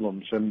of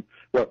problems. And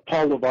what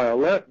Paul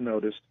LaViolette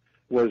noticed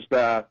was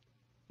that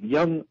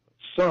young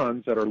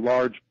suns that are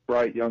large,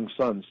 bright young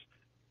suns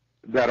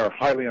that are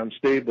highly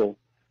unstable,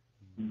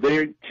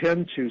 they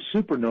tend to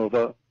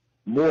supernova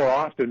more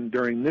often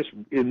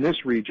in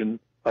this region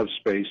of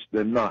space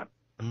than not.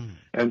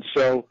 And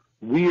so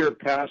we are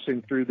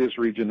passing through this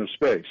region of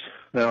space.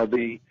 Now,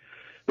 the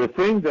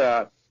thing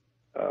that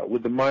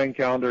with the Mayan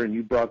calendar, and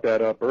you brought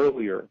that up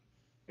earlier,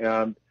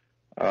 and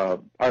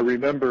I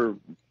remember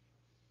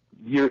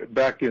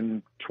back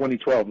in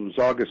 2012, it was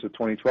August of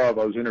 2012,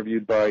 I was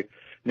interviewed by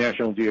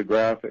National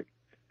Geographic,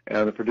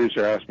 and the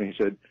producer asked me, he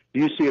said,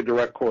 do you see a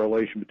direct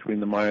correlation between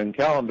the Mayan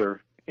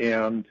calendar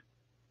and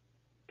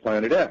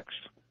Planet X?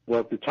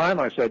 Well, at the time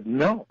I said,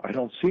 no, I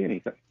don't see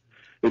anything.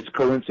 It's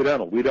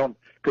coincidental. We don't,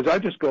 because I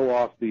just go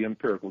off the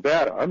empirical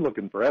data. I'm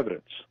looking for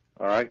evidence,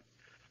 all right?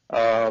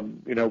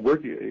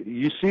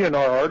 You see in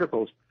our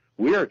articles,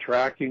 we are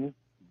tracking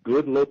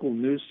good local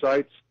news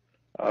sites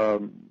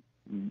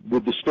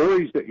with the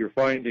stories that you're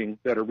finding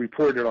that are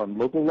reported on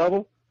local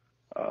level.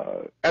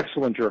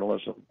 Excellent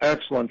journalism.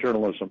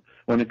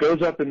 When it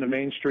goes up in the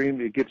mainstream,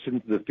 it gets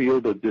into the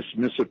field of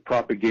dismissive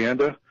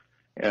propaganda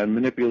and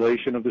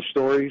manipulation of the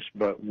stories.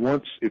 But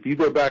if you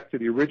go back to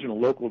the original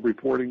local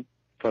reporting,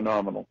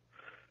 phenomenal.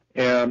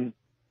 And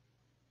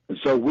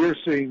so we're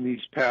seeing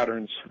these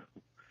patterns,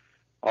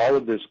 all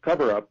of this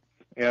cover-up.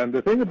 And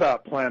the thing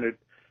about Planet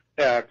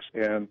X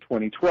and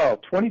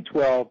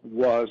 2012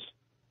 was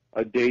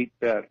a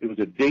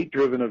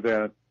date-driven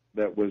event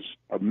that was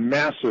a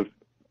massive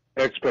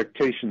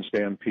expectation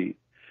stampede.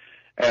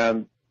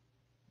 And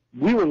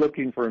we were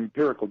looking for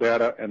empirical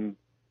data, and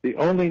the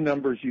only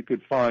numbers you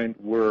could find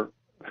were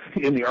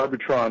in the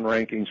Arbitron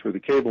rankings for the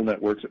cable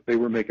networks that they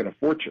were making a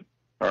fortune,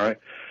 all right?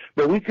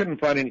 But we couldn't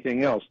find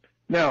anything else.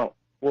 Now,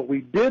 what we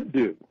did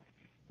do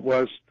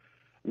was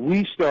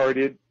we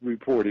started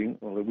reporting.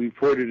 Well, we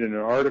reported in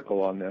an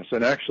article on this,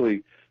 and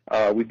actually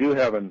we do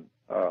have an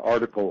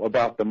article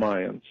about the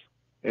Mayans.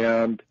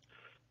 And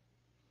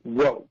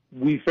what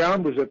we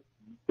found was that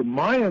the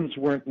Mayans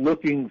weren't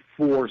looking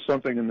for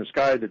something in the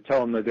sky to tell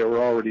them that they were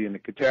already in a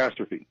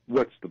catastrophe.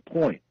 What's the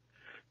point?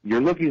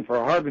 You're looking for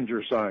a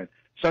harbinger sign,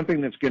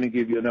 something that's going to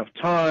give you enough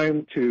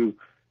time to,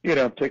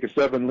 take a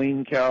 7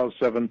 lean cows,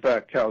 7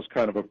 fat cows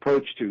kind of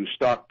approach to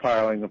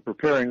stockpiling and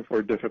preparing for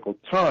a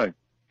difficult time.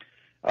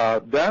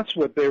 That's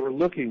what they were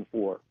looking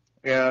for.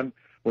 And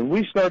when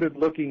we started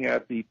looking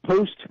at the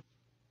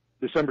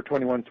post-December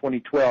 21,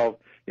 2012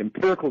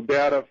 empirical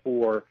data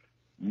for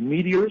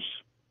meteors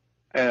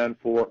and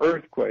for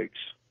earthquakes,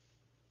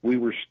 we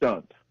were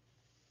stunned.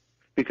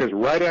 Because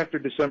right after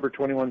December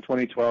 21,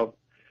 2012,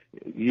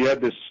 you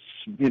had this,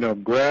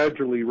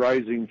 gradually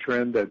rising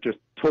trend that just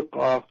took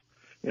off,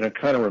 and it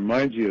kind of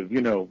reminds you of,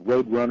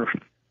 Roadrunner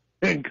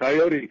and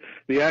Coyote,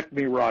 the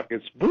Acme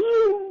rockets,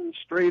 boom,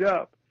 straight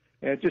up.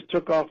 And it just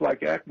took off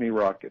like Acme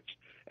rockets.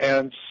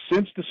 And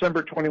since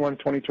December 21,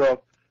 2012,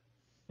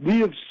 we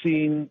have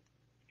seen,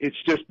 it's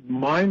just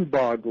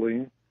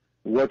mind-boggling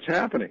what's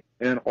happening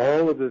and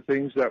all of the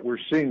things that we're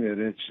seeing.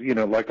 And it's,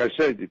 like I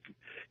said, if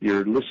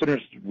your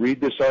listeners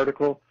read this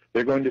article,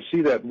 they're going to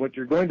see that. And what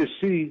you're going to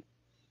see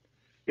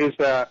is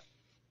that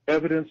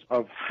evidence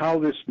of how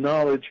this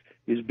knowledge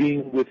is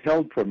being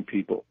withheld from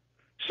people.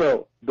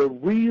 So the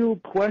real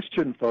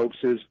question, folks,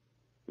 is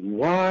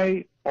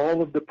why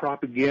all of the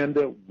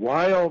propaganda,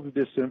 why all the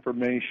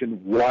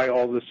disinformation, why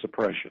all the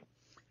suppression?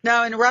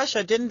 Now, in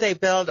Russia, didn't they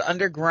build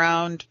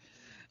underground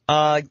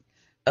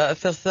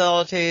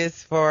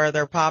facilities for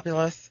their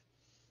populace?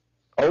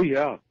 Oh,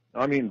 yeah.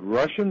 I mean,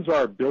 Russians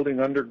are building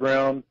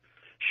underground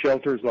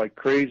shelters like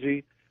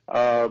crazy.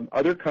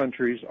 Other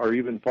countries are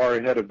even far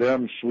ahead of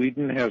them.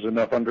 Sweden has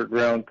enough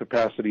underground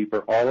capacity for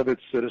all of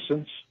its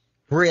citizens.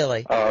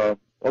 Really? Oh,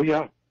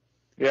 yeah.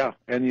 Yeah,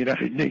 and the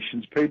United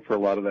Nations paid for a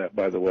lot of that,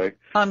 by the way.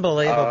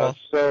 Unbelievable.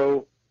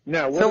 So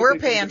we're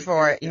paying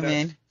for it, you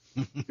mean?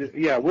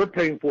 Yeah, we're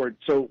paying for it.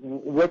 So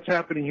what's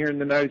happening here in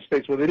the United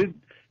States? Well,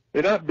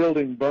 they're not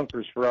building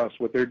bunkers for us.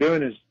 What they're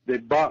doing is they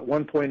bought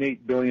 1.8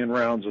 billion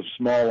rounds of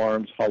small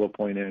arms hollow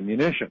point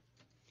ammunition.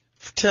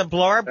 To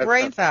blow our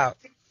brains out.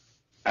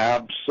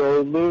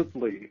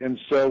 Absolutely. And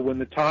so when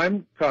the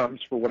time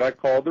comes for what I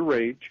call the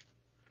rage,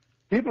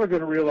 people are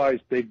going to realize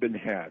they've been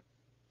had,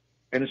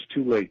 and it's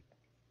too late.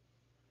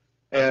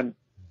 And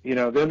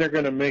then they're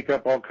going to make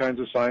up all kinds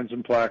of signs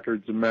and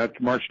placards and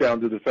march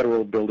down to the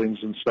federal buildings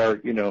and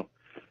start,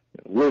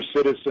 we're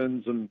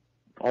citizens and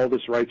all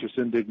this righteous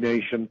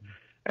indignation.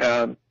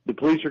 And the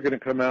police are going to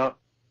come out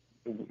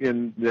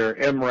in their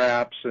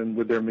MRAPs and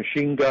with their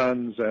machine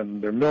guns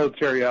and their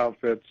military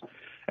outfits.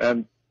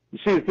 And you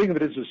see, the thing of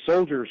it is the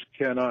soldiers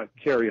cannot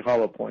carry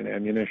hollow point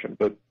ammunition,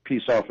 but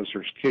peace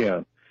officers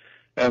can.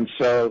 And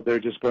so they're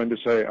just going to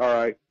say, all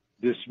right,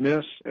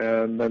 dismiss,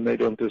 and then they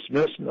don't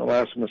dismiss, and they'll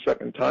ask them a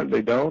second time.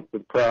 They don't. The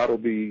crowd will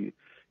be,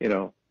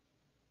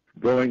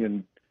 going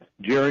and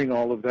jeering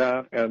all of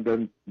that, and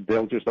then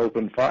they'll just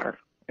open fire,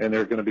 and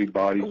there are going to be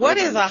bodies. What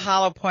is a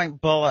hollow point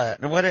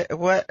bullet? What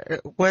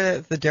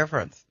is the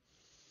difference?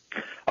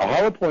 A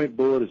hollow point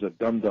bullet is a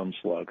dum-dum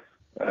slug.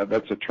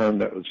 That's a term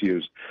that was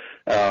used.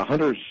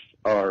 Hunters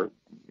are,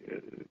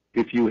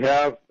 if you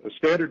have a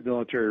standard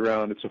military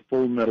round, it's a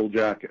full metal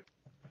jacket.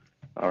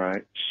 All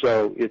right,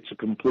 so it's a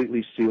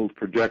completely sealed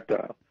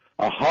projectile.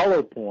 A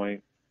hollow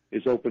point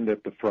is opened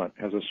at the front,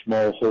 has a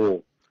small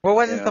hole. Well,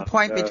 what is the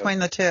point between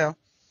the two?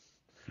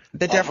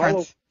 The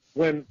difference?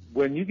 When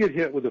you get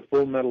hit with a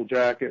full metal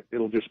jacket,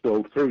 it'll just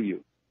go through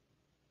you.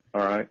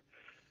 All right,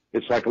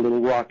 it's like a little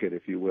rocket,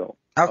 if you will.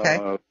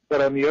 Okay. But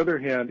on the other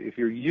hand, if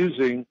you're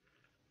using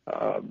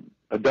a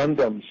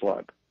dum-dum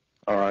slug,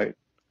 all right,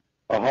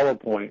 a hollow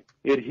point,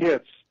 it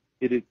hits.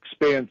 It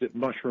expands, it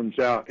mushrooms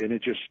out, and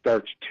it just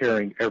starts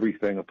tearing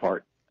everything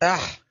apart.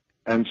 Ah.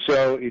 And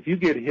so if you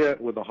get hit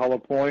with a hollow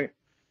point,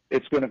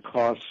 it's going to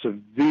cause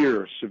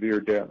severe, severe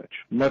damage.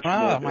 Much more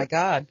damage. Oh, my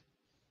God.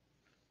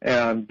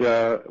 And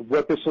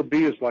what this will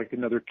be is like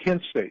another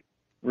Kent State.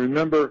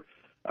 Remember,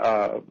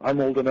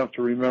 I'm old enough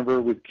to remember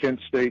with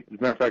Kent State. As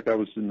a matter of fact, I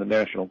was in the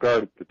National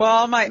Guard at the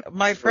Well, time.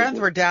 my friends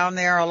were down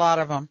there, a lot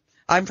of them.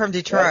 I'm from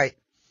Detroit.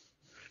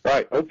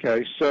 Right.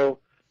 Okay. So,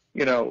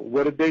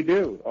 what did they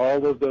do?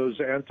 All of those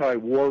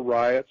anti-war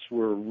riots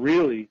were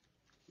really,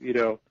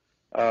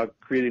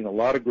 creating a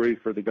lot of grief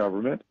for the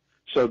government.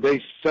 So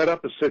they set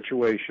up a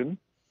situation.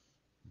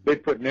 They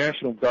put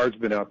National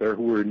Guardsmen out there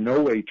who were in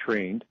no way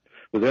trained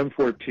with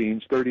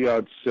M14s,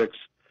 30-06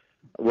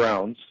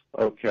 rounds.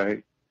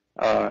 Okay,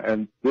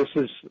 and this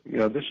is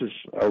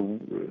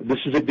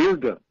a deer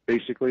gun,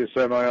 basically a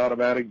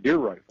semi-automatic deer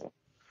rifle,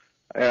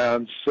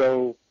 and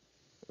so.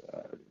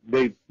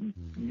 They,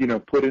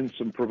 put in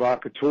some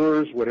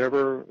provocateurs,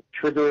 whatever,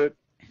 trigger it.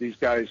 These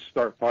guys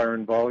start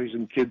firing volleys,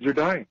 and kids are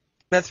dying.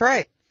 That's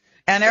right.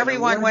 And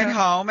everyone went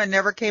home and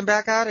never came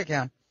back out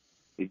again.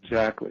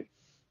 Exactly.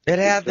 It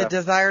had the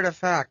desired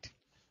effect.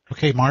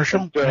 Okay,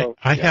 Marshall, So,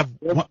 I have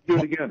let's do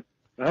it again.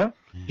 Huh?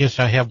 Yes,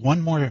 I have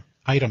one more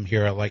item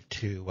here I'd like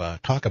to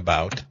talk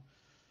about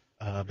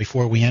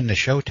before we end the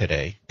show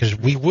today, because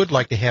we would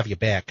like to have you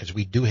back because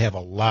we do have a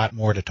lot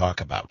more to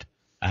talk about.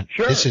 And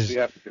sure. This is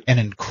an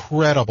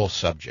incredible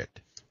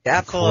subject.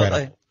 Absolutely.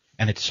 Incredible.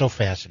 And it's so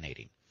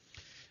fascinating.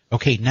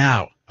 Okay,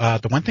 now,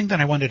 the one thing that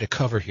I wanted to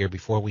cover here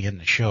before we end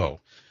the show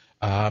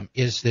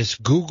is this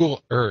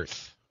Google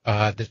Earth.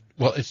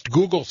 It's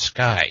Google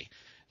Sky.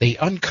 They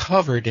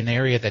uncovered an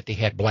area that they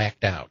had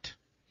blacked out.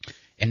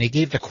 And they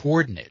gave the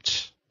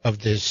coordinates of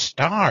this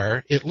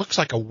star. It looks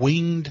like a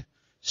winged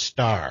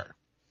star.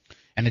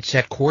 And it's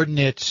at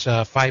coordinates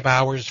 5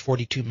 hours,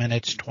 42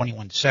 minutes,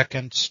 21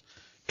 seconds.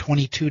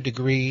 22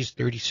 degrees,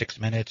 36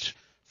 minutes,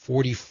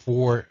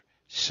 44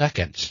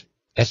 seconds.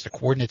 That's the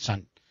coordinates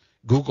on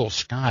Google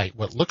Sky,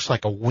 what looks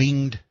like a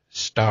winged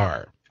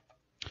star.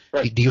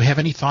 Right. Do you have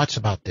any thoughts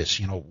about this?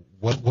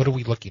 What are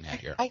we looking at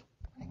here?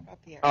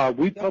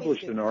 We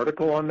published an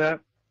article on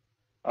that.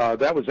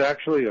 That was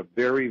actually a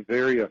very,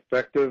 very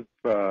effective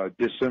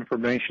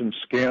disinformation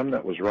scam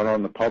that was run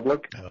on the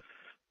public.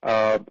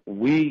 And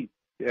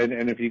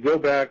if you go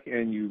back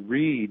and you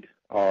read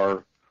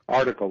our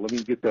article. Let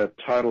me get that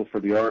title for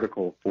the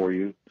article for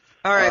you.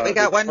 All right, we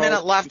got 1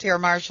 minute left here,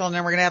 Marshall, and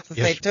then we're going to have to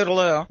say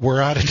toodaloo.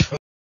 We're out of time.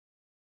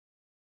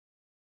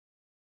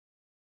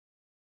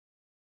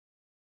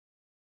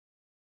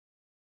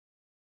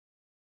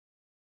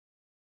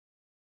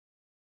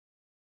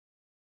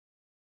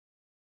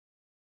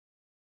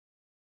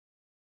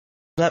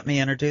 Let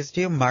me introduce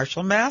to you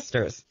Marshall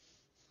Masters.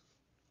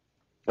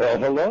 Well,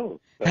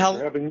 hello. Thanks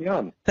for having me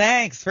on.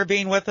 Thanks for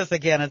being with us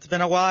again. It's been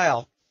a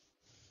while.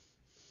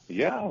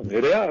 Yeah,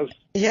 it is.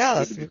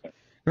 Yes.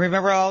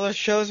 Remember all those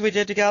shows we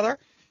did together?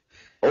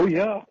 Oh,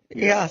 yeah.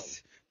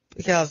 Yes.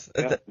 Because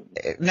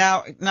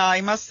now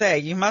I must say,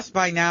 you must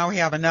by now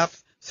have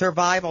enough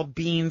survival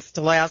beans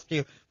to last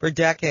you for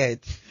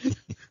decades.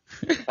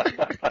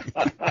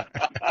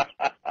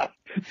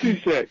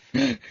 Touche.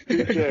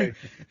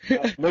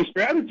 My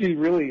strategy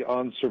really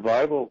on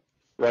survival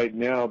right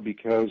now,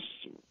 because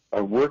I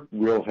work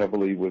real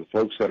heavily with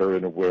folks that are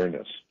in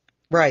awareness.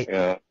 Right.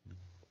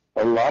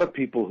 A lot of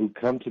people who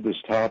come to this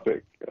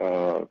topic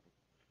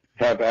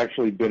have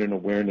actually been in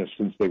awareness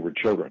since they were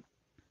children.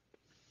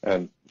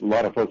 And a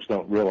lot of folks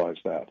don't realize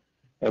that.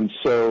 And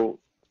so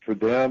for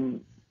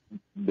them,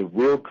 the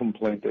real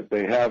complaint that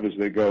they have is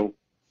they go,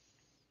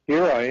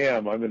 here I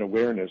am. I'm in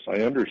awareness.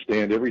 I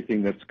understand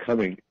everything that's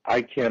coming.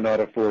 I cannot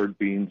afford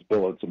beans,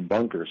 bullets, and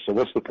bunkers. So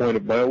what's the point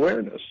of my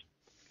awareness?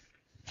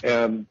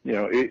 And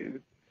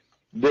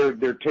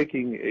they're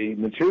taking a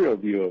material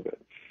view of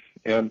it.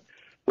 And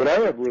what I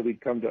have really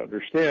come to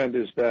understand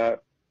is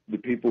that the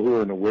people who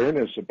are in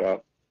awareness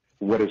about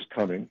what is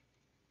coming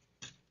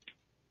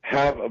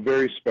have a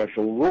very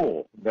special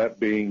role, that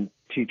being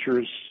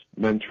teachers,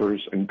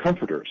 mentors, and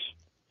comforters.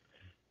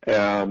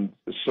 And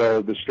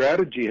so the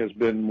strategy has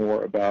been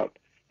more about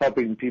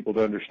helping people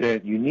to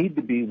understand you need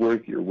to be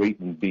worth your weight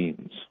in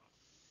beans.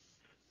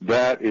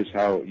 That is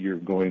how you're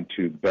going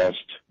to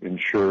best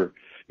ensure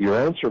your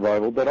own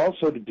survival, but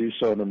also to do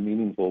so in a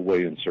meaningful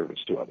way in service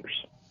to others.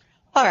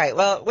 All right.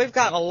 Well, we've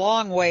gotten a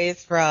long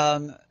ways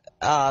from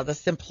the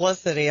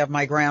simplicity of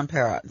my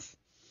grandparents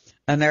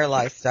and their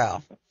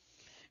lifestyle.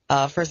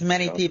 For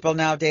many people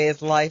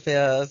nowadays, life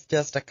is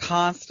just a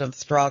constant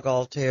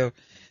struggle to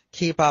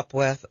keep up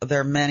with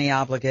their many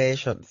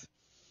obligations.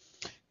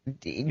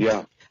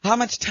 Yeah. How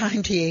much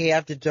time do you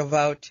have to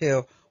devote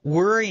to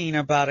worrying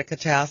about a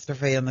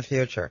catastrophe in the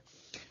future?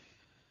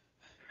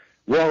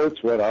 Well,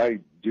 it's what I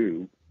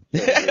do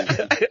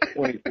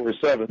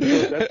 24/7.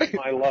 So that's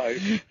my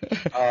life.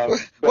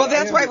 Well,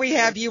 that's why we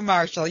have you,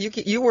 Marshall.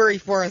 You worry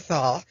for us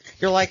all.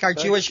 You're like our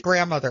Jewish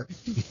grandmother.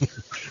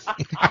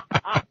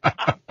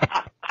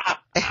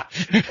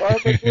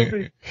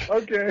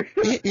 Okay.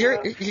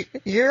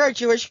 You're a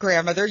Jewish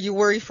grandmother. You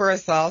worry for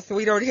us all, so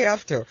we don't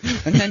have to.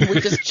 And then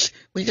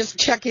we just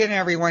check in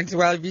every once in a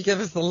while. You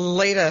give us the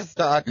latest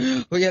on,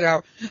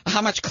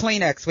 how much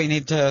Kleenex we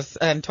need to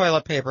and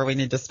toilet paper we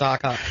need to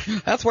stock up.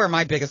 That's where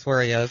my biggest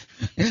worry is.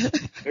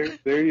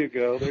 There you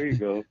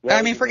go. Well,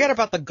 I mean, forget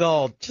about the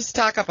gold. Just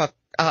stock up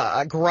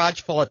a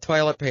garage full of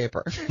toilet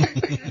paper.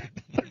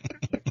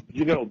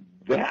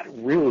 That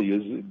really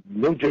is,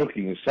 no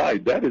joking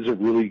aside, that is a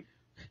really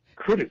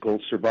critical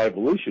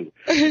survival issue.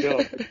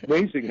 It's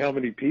amazing how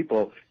many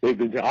people they've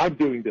been saying, I'm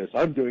doing this,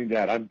 I'm doing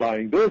that, I'm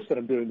buying this, and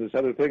I'm doing this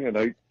other thing, and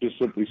I just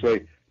simply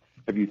say,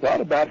 have you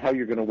thought about how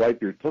you're going to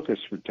wipe your tuchus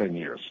for 10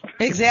 years?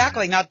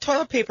 Exactly. Now,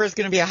 toilet paper is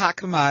going to be a hot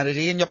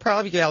commodity, and you'll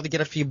probably be able to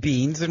get a few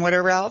beans and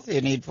whatever else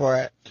you need for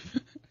it.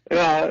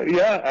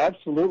 Yeah,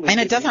 absolutely. And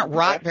it doesn't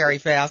rot very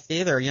fast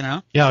either,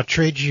 Yeah, I'll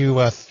trade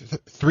you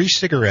 3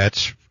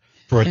 cigarettes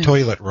for a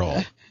toilet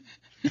roll.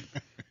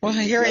 Well,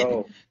 here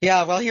in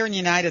the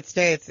United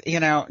States,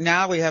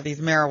 now we have these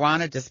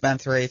marijuana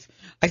dispensaries.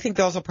 I think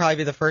those will probably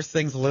be the first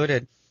things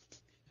looted.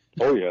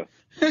 Oh yeah.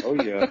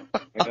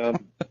 And,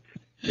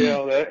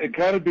 it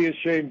kind of be a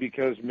shame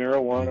because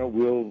marijuana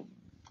will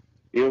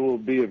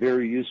be a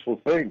very useful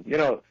thing.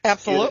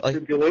 Absolutely.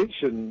 In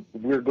tribulation,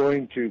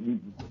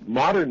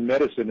 modern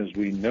medicine as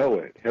we know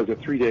it has a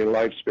 3-day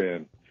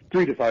lifespan,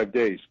 3 to 5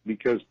 days,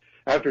 because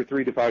after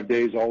 3 to 5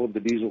 days, all of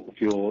the diesel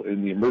fuel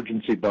in the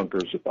emergency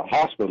bunkers at the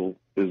hospital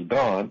is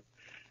gone.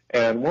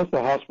 And once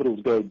the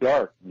hospitals go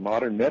dark,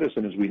 modern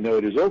medicine as we know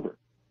it is over.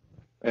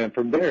 And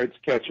from there, it's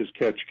catch as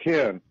catch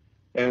can.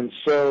 And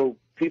so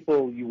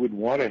people you would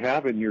want to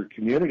have in your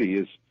community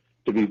is,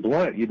 to be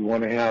blunt, you'd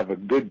want to have a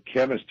good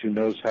chemist who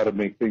knows how to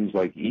make things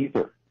like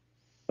ether,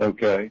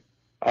 okay?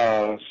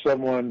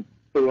 Someone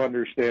who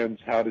understands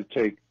how to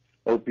take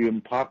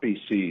opium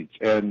poppy seeds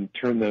and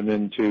turn them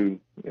into,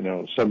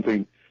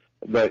 something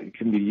that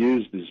can be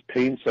used as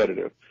pain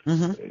sedative.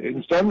 Mm-hmm.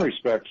 In some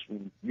respects,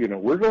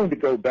 we're going to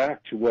go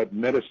back to what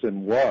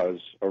medicine was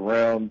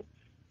around,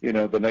 the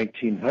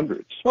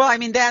 1900s. Well, I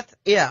mean, that's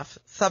if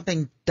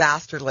something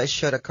dastardly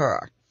should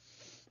occur.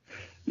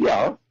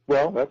 Yeah,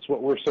 well, that's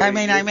what we're saying.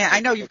 I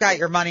know you've got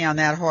your money on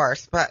that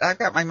horse, but I've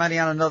got my money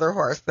on another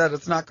horse that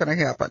it's not going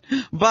to happen.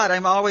 But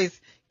I'm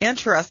always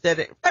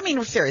interested.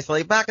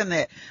 Seriously, back in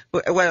the,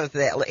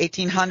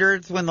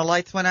 1800s when the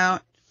lights went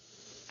out?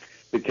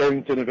 The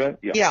Carrington event?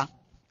 Yeah.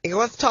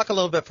 Let's talk a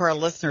little bit for our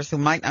listeners who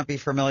might not be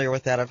familiar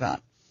with that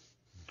event.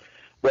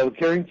 Well, the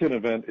Carrington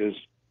event is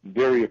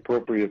very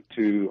appropriate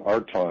to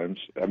our times.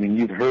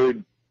 You've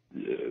heard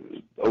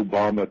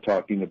Obama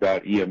talking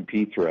about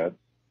EMP threat.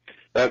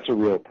 That's a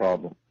real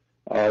problem.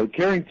 The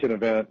Carrington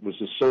event was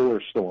a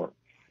solar storm.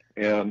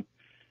 And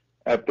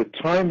at the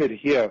time it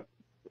hit,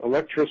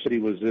 electricity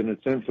was in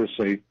its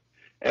infancy,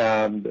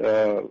 and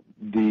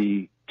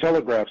the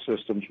telegraph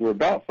systems were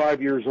about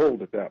 5 years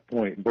old at that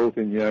point, both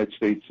in the United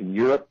States and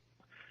Europe.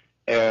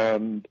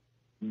 And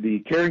the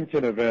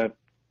Carrington event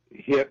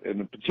hit,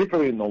 and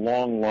particularly in the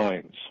long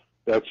lines,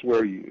 that's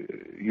where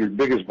your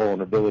biggest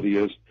vulnerability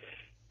is.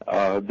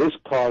 This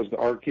caused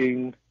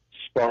arcing,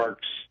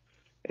 sparks,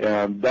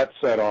 and that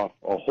set off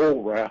a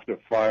whole raft of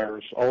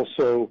fires.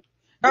 Also,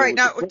 all right,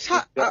 now,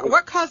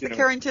 what caused the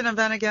Carrington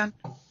event again?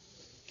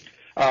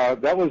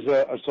 That was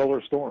a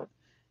solar storm.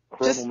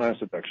 Coronal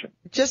mass ejection.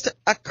 Just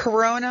a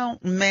coronal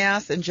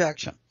mass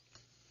injection.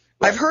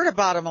 Right. I've heard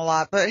about them a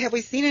lot, but have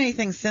we seen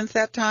anything since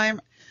that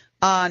time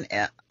on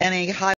any high